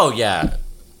like, oh yeah. I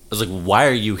was like, why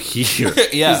are you here?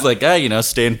 Yeah. He's like,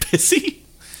 staying pissy.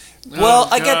 Well,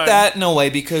 I God. get that in a way,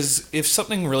 because if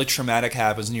something really traumatic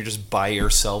happens and you're just by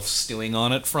yourself stewing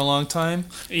on it for a long time,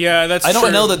 Yeah, that's I don't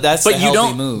true. know that that's But a you healthy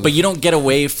don't. move. But you don't get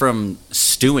away from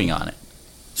stewing on it.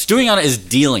 Stewing on it is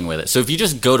dealing with it. So if you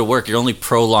just go to work, you're only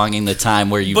prolonging the time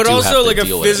where you. But do also, have to like, a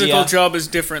deal with it. physical Yeah. job is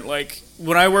different. Like,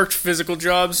 when I worked physical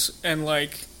jobs and,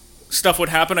 like, stuff would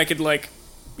happen, I could, like,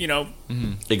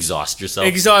 Exhaust yourself.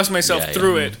 exhaust myself Yeah,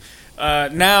 through yeah.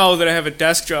 it. Now that I have a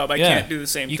desk job, I Yeah. can't do the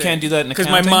same You thing. can't do that in because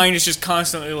my accounting? mind is just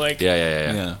constantly like,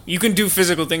 Yeah. you can do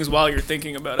physical things while you're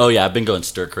thinking about it. Oh yeah, I've been going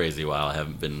stir crazy while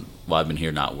I've been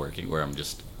here not working, where I'm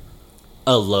just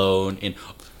alone in.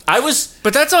 I was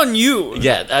But that's on you.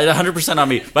 100% on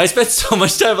me. But I spent so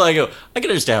much time. I go, I can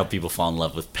understand how people fall in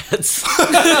love with pets.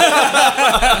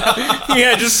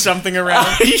 Yeah, just something around.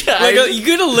 Yeah, You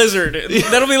get a lizard.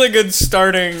 That'll be like good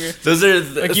starting. those are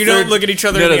Like, you don't look at each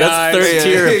other in the that's eyes. third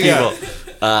tier of Yeah.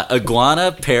 people.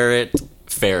 Iguana, parrot,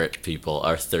 ferret people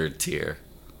are third tier.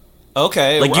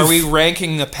 Okay, Like, are you we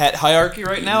ranking the pet hierarchy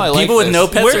right now? I like People with this. no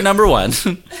pets Where- are number one.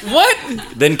 What?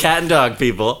 Then cat and dog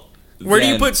people. Where do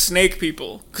you Then put snake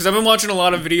people? Because I've been watching a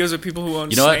lot of videos of people who own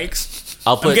You know what? snakes.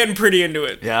 I'll I'm put. getting pretty into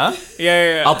it. Yeah?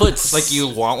 Yeah. I'll put Like, you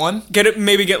want one?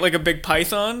 Maybe get like a big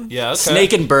python. Yeah, okay.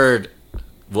 snake and bird.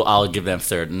 Well, I'll give them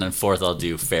third, and then fourth I'll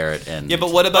do ferret and. Yeah,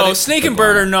 but what about Oh, snake and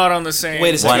bird are not on the same.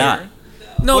 Wait a second. Why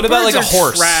not? No, What about birds like a are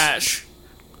horse? Trash.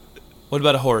 What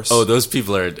about a horse? Oh, those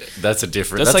people are. That's a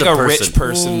different. that's like a a person. rich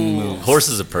person Ooh. move. Horse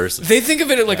is a person. They think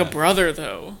of it like a brother,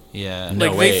 though. Yeah. No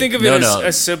Like way. they think of it No, as no.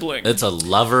 a sibling. It's a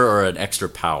lover or an extra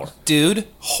power. Dude,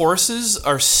 horses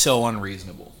are so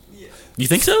unreasonable. You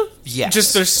think so? Yes.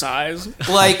 Just their size.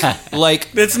 like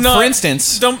It's not. for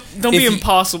instance, don't be if you-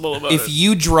 impossible about if it.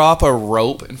 you drop a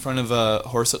rope in front of a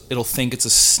horse, it'll think it's a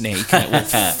snake and it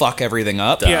will fuck everything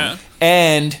up. Yeah.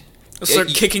 And They'll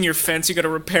start it- kicking your fence. You got to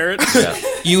repair it. Yeah.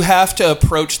 you have to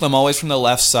approach them always from the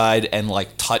left side and like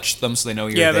touch them so they know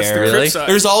you're Yeah, that's the there. crip Really? side.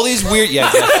 There's all these weird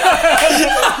yeah.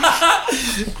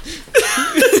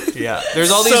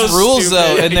 There's all these So rules stupid.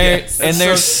 though, and they're Yes, and that's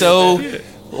they're so so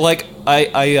like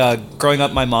I growing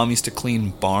up, my mom used to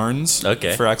clean barns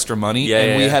Okay. for extra money, Yeah,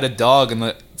 and yeah, we yeah. had a dog, and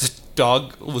the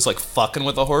dog was like fucking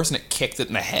with the horse, and it kicked it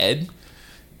in the head.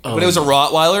 But it was a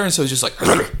Rottweiler, and so it was just like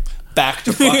back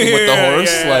to fucking with the Yeah,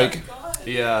 horse. yeah,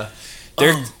 yeah.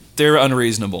 Like, they're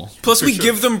unreasonable. Plus, we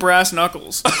give them brass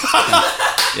knuckles.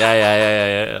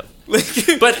 Yeah.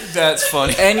 But That's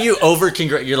funny. and you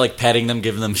you're like petting them,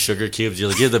 giving them sugar cubes. You're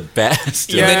like, you're the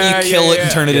best. Yeah. And then you kill it and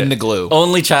yeah. turn it into glue.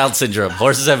 Only child syndrome.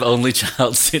 Horses have only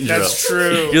child syndrome. That's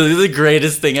true. You're the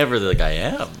greatest thing ever. They're like, I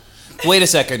am. Wait a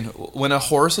second. When a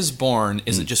horse is born,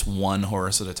 is it just one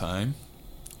horse at a time?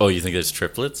 Oh, you think there's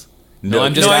triplets? No,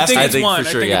 I'm just No, I asking. think it's think one. for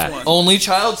I sure, think yeah. it's one. Only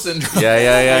child syndrome.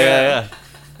 Yeah.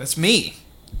 That's me.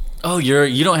 Oh,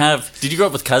 you don't have. Did you grow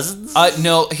up with cousins?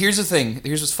 No, here's the thing.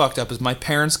 Here's what's fucked up is my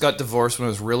parents got divorced when I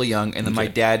was really young, and then my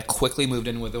dad quickly moved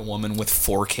in with a woman with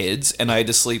 4 kids, and I had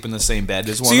to sleep in the same bed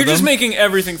as one So you're of them. just making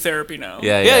everything therapy now.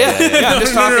 Yeah, I'm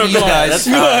just talking to you go on.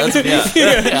 guys.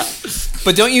 Yeah.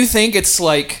 But don't you think it's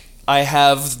like I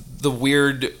have the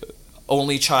weird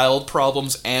only child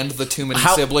problems and the too many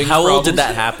siblings How problems? old did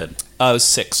that happen? I was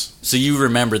 6. So you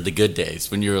remembered the good days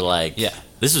when you were like, Yeah.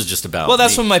 this was just about. Well,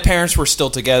 that's me. when my parents were still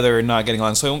together and not getting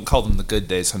along, so I won't call them the good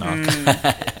days, Henok.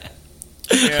 I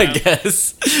Yeah.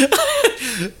 guess.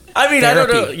 I mean, I don't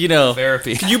know. Therapy. You know,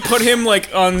 Therapy. You put him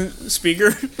like on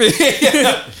speaker.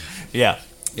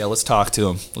 Yeah, let's talk to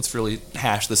him. Let's really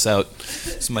hash this out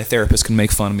so my therapist can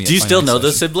make fun of me. do you at my still next know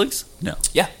those session. siblings? No.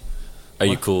 Yeah. Are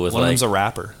you cool with One of like them's a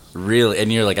rapper. really?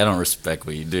 And you're like, I don't respect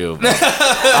what you do. But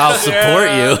I'll support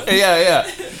you. Yeah.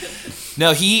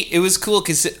 No, it was cool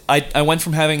because I went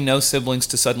from having no siblings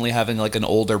to suddenly having like an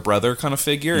older brother kind of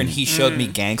figure, and he showed me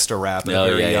gangster rap at a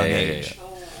very young age.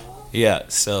 Yeah,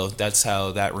 so that's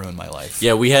how that ruined my life.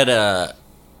 Yeah,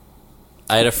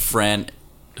 I had a friend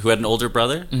who had an older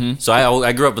brother. Mm-hmm. So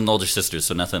I grew up with an older sister,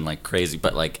 so nothing like crazy.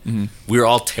 But like we were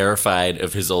all terrified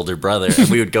of his older brother, and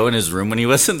we would go in his room when he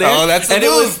wasn't there. Oh, that's the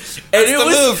move. That's the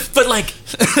move. But like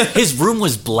his room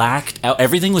was blacked out.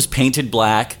 Everything was painted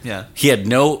black. Yeah. He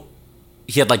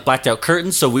had like blacked out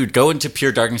curtains, so we would go into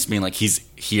pure darkness, being like, he's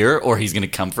here or he's gonna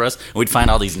come for us. And we'd find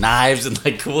all these knives and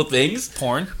like cool things.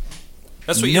 Porn?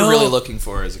 That's what No. you're really looking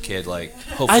for as a kid. Like,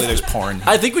 hopefully there's porn.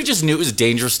 I think we just knew it was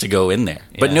dangerous to go in there,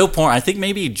 but Yeah. no porn. I think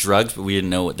maybe drugs, but we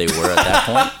didn't know what they were at that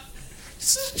point.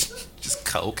 Just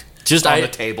coke. Just on the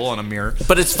table on a mirror.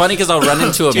 But it's funny because I'll run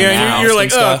into him Yeah, now. you're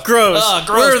like, stuff. gross. Gross.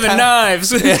 Where are the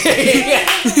knives?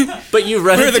 But you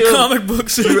run Where are into the him. comic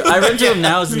books? I run into him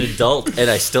now as an adult, and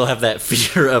I still have that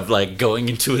fear of like going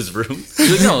into his room.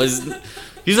 He's like, no,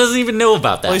 he doesn't even know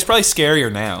about that. Well, he's probably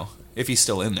scarier now if he's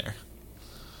still in there.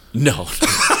 No.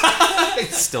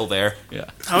 He's still there. Yeah.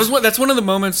 That's one of the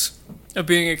moments of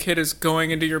being a kid is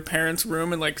going into your parents'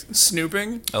 room and like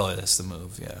snooping. Oh, that's the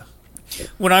move. Yeah.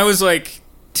 When I was like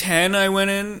 10, I went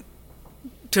in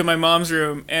to my mom's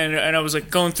room and I was like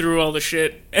going through all the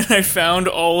shit and I found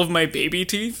all of my baby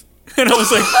teeth. And I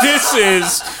was like,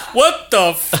 what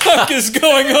the fuck is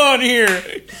going on here?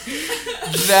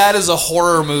 That is a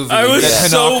horror movie. I was that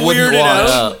so Henok wouldn't weirded watch.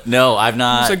 out. No, I've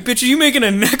not. It's like, bitch, are you making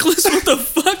a necklace? What the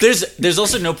fuck? There's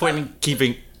also no point in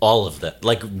keeping all of that.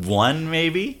 Like one,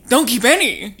 maybe? Don't keep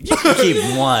any. You can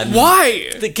keep one.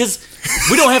 Why? Because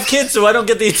we don't have kids, so I don't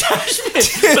get the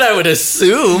attachment. But I would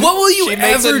assume. What will you She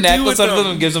makes ever a necklace do out with of them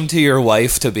them? and gives them to your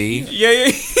wife to be.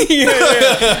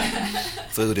 Yeah.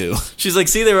 Voodoo. She's like,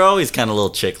 see, they were always kind of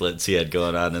little chiclets he had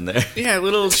going on in there. Yeah,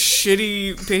 little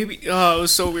shitty baby. Oh, it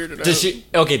was so weirded out.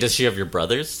 Does she have your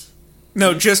brothers?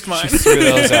 No, just mine. Threw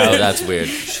those Oh, out. that's weird.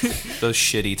 Those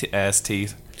shitty ass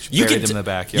teeth. She You buried can them in the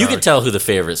backyard. You can tell who the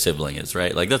favorite sibling is,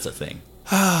 right? Like that's a thing.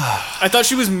 I thought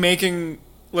she was making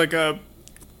like a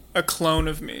clone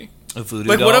of me. A voodoo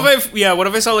Like, doll? what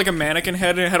if I saw like a mannequin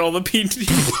head and it had all the teeth,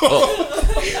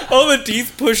 all the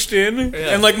teeth pushed in,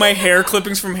 and like my hair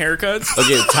clippings from haircuts?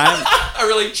 Okay, time.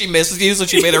 She misses you, so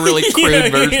she made a really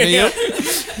crude version of you.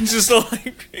 Just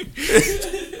like,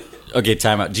 Okay,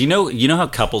 time out. Do you know how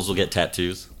couples will get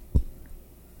tattoos?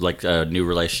 Like a new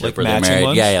relationship Like where they're matching married.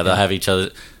 ones? Yeah, they'll have each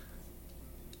other.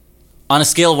 On a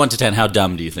scale of 1 to 10, how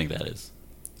dumb do you think that is?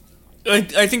 I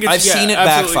think it's. I've seen it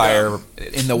absolutely backfire dumb.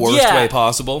 in the worst Yeah. way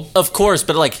possible. Of course,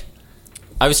 but like,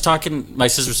 my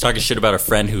sister was talking shit about a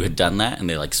friend who had done that, and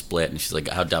they like split, and she's like,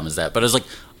 how dumb is that? But I was like,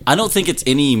 I don't think it's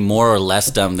any more or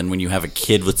less dumb than when you have a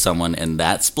kid with someone and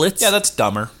that splits. Yeah, that's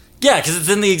dumber. Yeah, because it's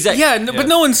in the exact... Yeah, but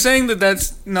no one's saying that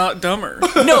that's not dumber.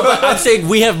 No, but I'm saying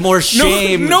we have more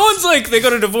shame. No one's like, they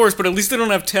got a divorce, but at least they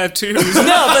don't have tattoos. No,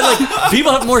 but like,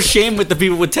 people have more shame with the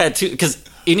people with tattoos, because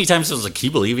anytime someone's like, can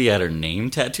you believe he had her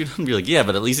name tattooed? I'd be like, yeah,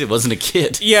 but at least it wasn't a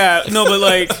kid. Yeah, no, but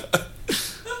like,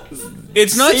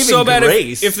 it's not Saving so bad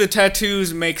grace. if the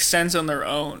tattoos make sense on their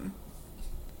own.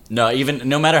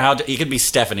 No matter how... He could be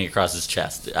Stephanie across his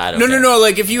chest. I don't No, care. no,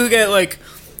 like, if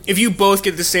you both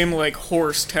get the same, like,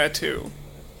 horse tattoo,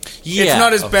 Yeah. it's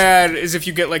not as bad as if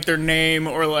you get, like, their name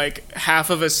or, like, half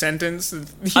of a sentence.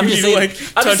 I'm just saying, like,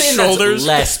 I'm touch just saying shoulders.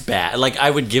 that's less bad. Like, I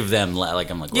would give them... Like,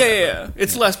 I'm like, whatever. Yeah.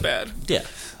 It's less bad. Yeah.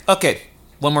 Okay,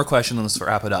 one more question and let's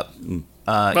wrap it up.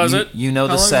 Was it? You know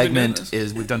How the long have we been doing segment this?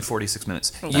 is... We've done 46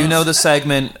 minutes. Oh, You wow. know the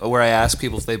segment where I ask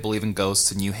people if they believe in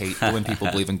ghosts and you hate when people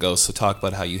believe in ghosts, so talk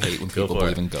about how you hate when Go people for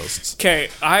believe it. in ghosts. Okay,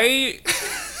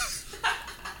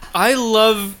 I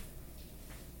love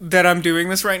that I'm doing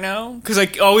this right now, because I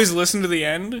always listen to the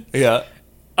end. Yeah.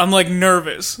 I'm, like,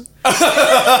 nervous.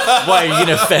 Why, are you going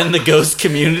to offend the ghost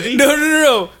community?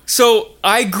 No. So,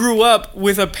 I grew up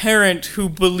with a parent who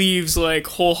believes, like,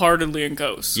 wholeheartedly in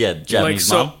ghosts. Yeah,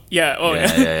 Japanese mom? Yeah,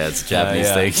 Yeah, it's a Japanese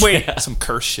yeah. thing. Wait, Some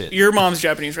curse shit. your mom's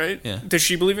Japanese, right? Yeah. Does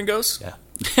she believe in ghosts?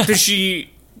 Yeah. Does she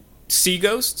see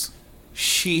ghosts?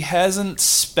 She hasn't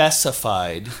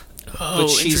specified, Oh, but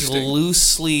she's interesting.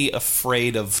 loosely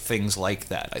afraid of things like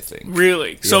that, I think.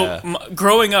 Really? So, Yeah.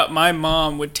 growing up, my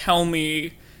mom would tell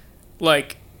me,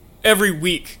 like, every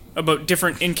week about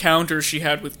different encounters she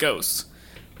had with ghosts.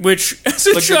 Which, as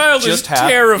a Like, child, is just hap-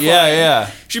 terrifying. Yeah.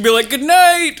 She'd be like, good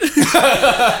night.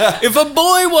 If a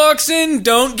boy walks in,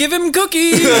 don't give him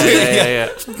cookies. Yeah.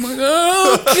 I'm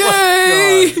like,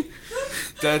 okay.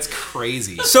 That's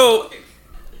crazy. So,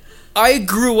 I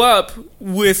grew up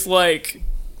with, like,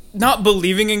 not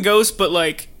believing in ghosts, but,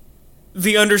 like,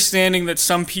 the understanding that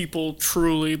some people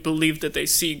truly believe that they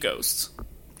see ghosts.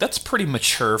 That's pretty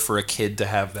mature for a kid to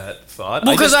have that thought.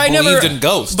 Well, because I believed never in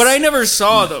ghosts. but I never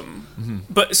saw them.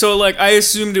 But so, like, I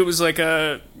assumed it was like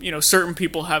certain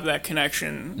people have that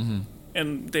connection,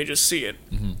 and they just see it.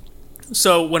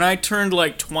 So when I turned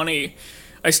like 20,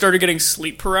 I started getting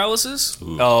sleep paralysis,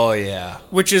 Oh yeah.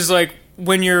 which is like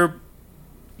when your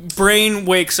brain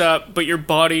wakes up but your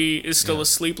body is still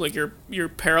asleep, like you're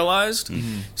paralyzed.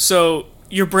 So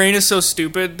your brain is so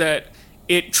stupid that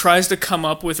it tries to come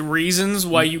up with reasons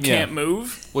why you can't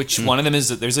move. Which one of them is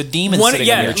that there's a demon One, sitting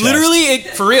on your chest. literally, it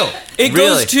For real. It Really?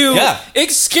 goes to Yeah.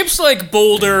 It skips like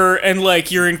Boulder and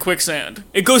like you're in quicksand.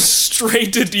 It goes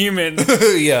straight to demon.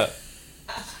 Yeah.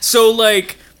 So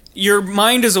like your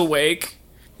mind is awake.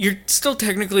 You're still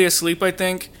technically asleep, I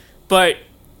think, but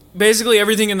basically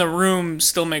everything in the room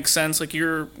still makes sense. Like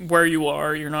you're where you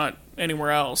are. You're not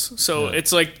anywhere else. So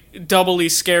it's like doubly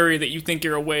scary that you think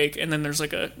you're awake, and then there's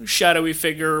like a shadowy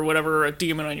figure or whatever, a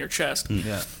demon on your chest.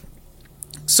 Yeah.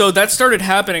 So that started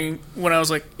happening when I was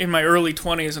like in my early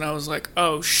 20s, and I was like,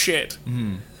 oh shit.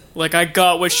 Like I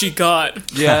got what she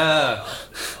got. Yeah.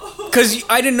 Because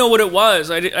I didn't know what it was.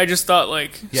 I just thought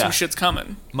like Yeah. some shit's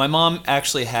coming. My mom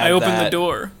actually had I opened that. the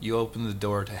door. You opened the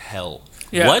door to hell.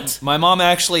 Yeah. What? My mom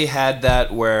actually had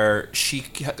that where she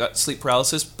got sleep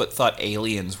paralysis but thought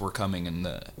aliens were coming in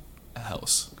the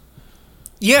house.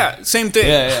 Yeah, same thing.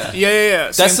 Yeah.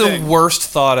 Yeah. Same That's the thing. worst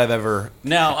thought I've ever...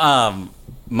 Now,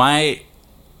 my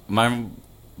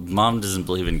mom doesn't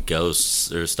believe in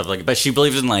ghosts or stuff like that, but she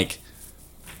believes in like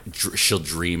she'll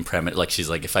dream like she's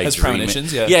like if I Has dream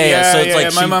premonitions, it, yeah. yeah. So it's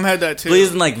like my she mom had that too.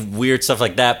 believes in like weird stuff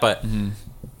like that. But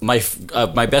my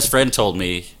best friend told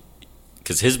me,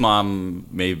 because his mom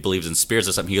maybe believes in spirits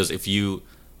or something. He goes, if you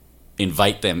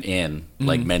invite them in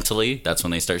like mentally, that's when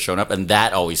they start showing up, and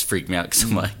that always freaked me out because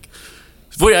I'm like.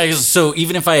 So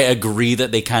even if I agree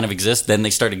that they kind of exist, then they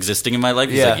start existing in my life.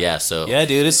 He's like, yeah, so Yeah,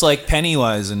 dude, it's like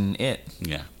Pennywise and It.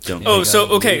 yeah. Don't. Oh, gotta so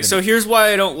believe okay. in So it. here's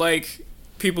why I don't like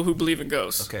people who believe in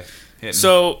ghosts. Okay. Hit me.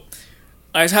 So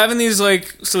I was having these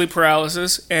like sleep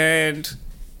paralysis, and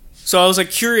so I was like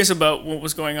curious about what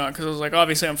was going on because I was like,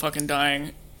 obviously I'm fucking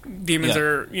dying, demons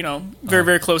are, very,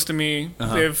 very close to me.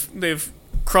 They've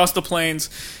crossed the plains,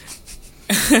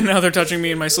 and now they're touching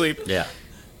me in my sleep. Yeah.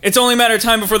 It's only a matter of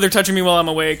time before they're touching me while I'm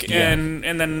awake, Yeah. and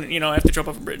then I have to jump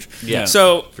off a bridge. Yeah,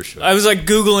 So for sure. I was like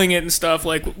Googling it and stuff,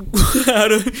 like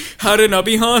how to not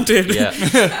be haunted. Yeah.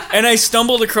 And I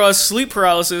stumbled across sleep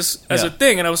paralysis as Yeah. a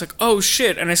thing, and I was like, oh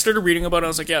shit! And I started reading about it. I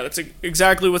was like, yeah, that's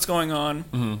exactly what's going on.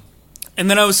 Mm-hmm. And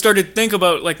then I started to think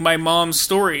about like my mom's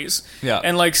stories,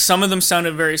 and like some of them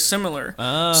sounded very similar.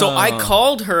 Oh. So I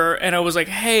called her and I was like,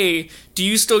 "Hey, do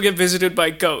you still get visited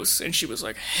by ghosts?" And she was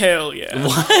like, "Hell yeah!"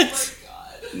 What?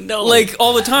 No. Like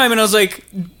all the time. And I was like,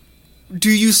 "Do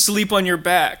you sleep on your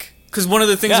back?" Because one of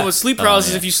the things with sleep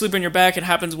paralysis, if you sleep on your back, it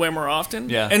happens way more often.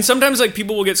 Yeah. And sometimes like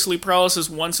people will get sleep paralysis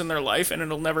once in their life and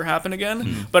it'll never happen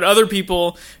again. But other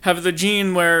people have the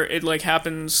gene where it like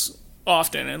happens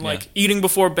often, and like eating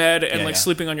before bed and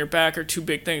sleeping on your back are two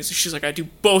big things. She's like, I do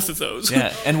both of those.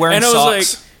 Yeah, and wearing and I was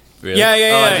socks. like, Really?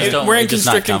 yeah. Wearing it's just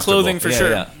not constricting clothing for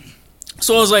comfortable. sure. Yeah.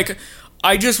 So I was like,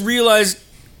 I just realized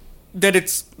that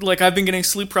it's like I've been getting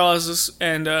sleep paralysis,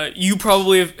 and you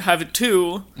probably have it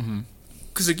too,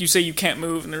 because like you say you can't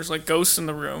move, and there's like ghosts in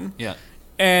the room. Yeah.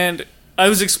 And I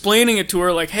was explaining it to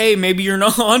her, like, hey, maybe you're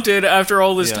not haunted after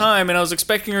all this time, and I was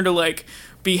expecting her to like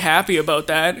be happy about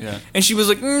that, and she was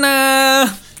like, nah,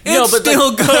 it's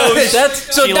still ghosts.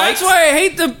 That's why I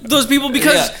hate those people,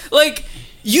 because like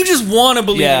you just want to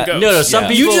believe in ghosts. No, some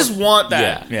people, you just want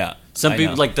that. Yeah. Some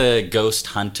people like the ghost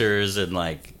hunters, and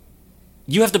like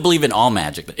you have to believe in all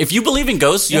magic. If you believe in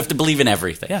ghosts, you have to believe in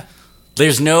everything. Yeah.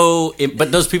 There's no,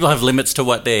 but those people have limits to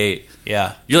what they.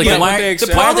 Yeah. You're like, why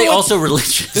are they also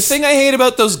religious? The thing I hate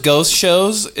about those ghost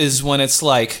shows is when it's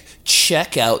like,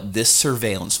 check out this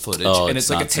surveillance footage, and it's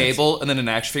like nonsense. a table, and then an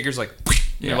action figure's like, and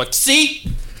you're like, see,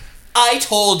 I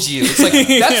told you. It's like,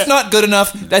 that's not good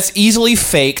enough. That's easily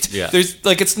faked. Yeah. There's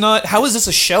like, it's not. How is this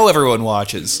a show everyone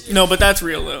watches? No, but that's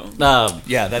real though.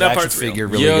 Yeah, that action part's real. figure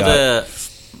really. You know got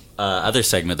the other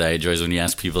segment that I enjoy is when you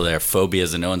ask people their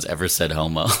phobias, and no one's ever said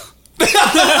homo.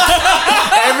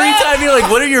 Every time you're like,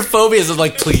 what are your phobias? I'm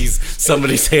like, please,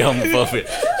 somebody say homophobia.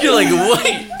 You're like,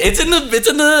 wait, it's in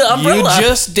the umbrella. You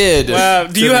just did. Wow.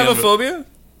 Do you have a phobia?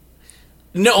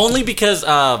 No, only because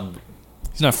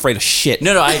He's not afraid of shit.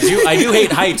 no, I do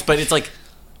hate heights, but it's like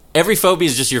every phobia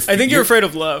is just your. I think you're afraid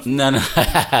of love. No, Yeah,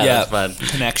 that's fun.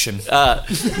 connection.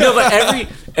 No, but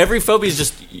every phobia is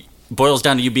just boils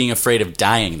down to you being afraid of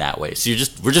dying that way. So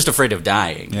we're just afraid of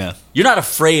dying. Yeah. You're not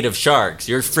afraid of sharks.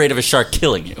 You're afraid of a shark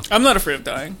killing you. I'm not afraid of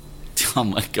dying.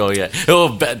 I'm like, oh yeah,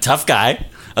 tough guy.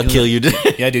 I'll kill you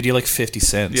today. Yeah, dude, you're like 50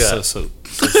 cents. Yeah. So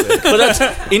But that's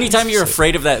anytime you're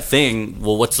afraid of that thing.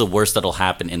 Well, what's the worst that'll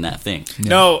happen in that thing?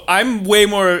 No, I'm way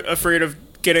more afraid of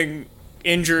getting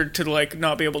injured to like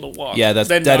not be able to walk. yeah, that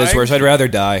than is dying. worse. I'd rather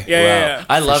die. Yeah.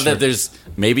 I love that there's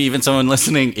maybe even someone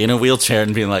listening in a wheelchair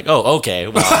and being like, oh, okay.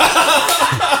 Well,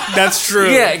 That's true.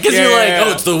 yeah, because you're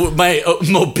like, oh, it's my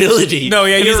mobility. No,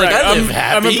 yeah, And you're he's right. like, I live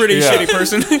happy. I'm a pretty shitty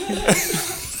person.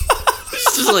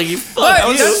 It's just like,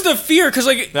 But that's the fear, because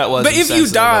like, That was but if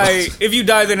insensitive. you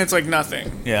die, then it's like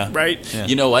nothing. Yeah. Right. Yeah.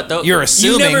 You know what though? You're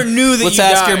assuming. never knew that Let's you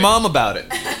ask your died. mom about it.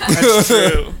 That's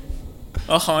true.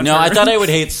 A haunter. No, I thought I would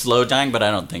hate slow dying, but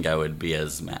I don't think I would be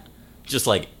as mad. Just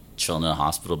like chilling in a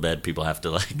hospital bed, people have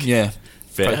to like. Yeah.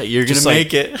 You're gonna Just like-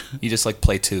 make it. You just like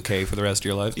play 2K for the rest of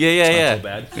your life. Yeah. It's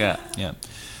not so bad. Yeah.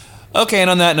 Yeah. Okay, and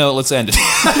on that note, let's end it.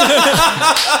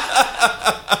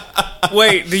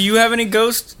 Wait, do you have any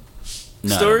ghost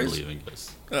No, stories? I don't believe in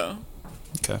ghosts. Oh.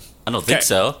 Okay. I don't think Okay.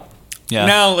 so. Yeah.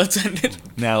 Now let's end it.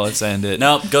 Now let's end it.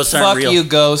 No, ghosts aren't Fuck real. you,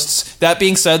 ghosts. That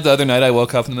being said, the other night I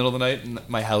woke up in the middle of the night and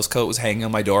my house coat was hanging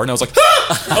on my door, and I was like,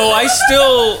 Oh,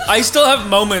 I still have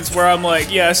moments where I'm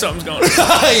like, yeah, something's going on.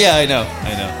 yeah, I know.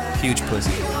 Huge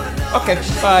pussy. Okay,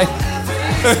 bye.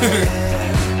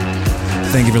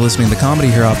 Thank you for listening to the Comedy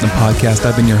Here Often podcast.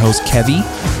 I've been your host, Kevy.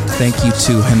 Thank you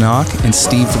to Henok and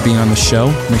Steve for being on the show.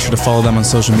 Make sure to follow them on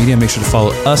social media. Make sure to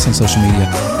follow us on social media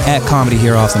at Comedy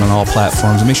Here Often on all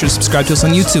platforms. And make sure to subscribe to us on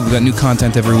YouTube. We've got new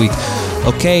content every week.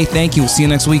 Okay, thank you. We'll see you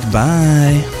next week.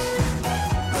 Bye.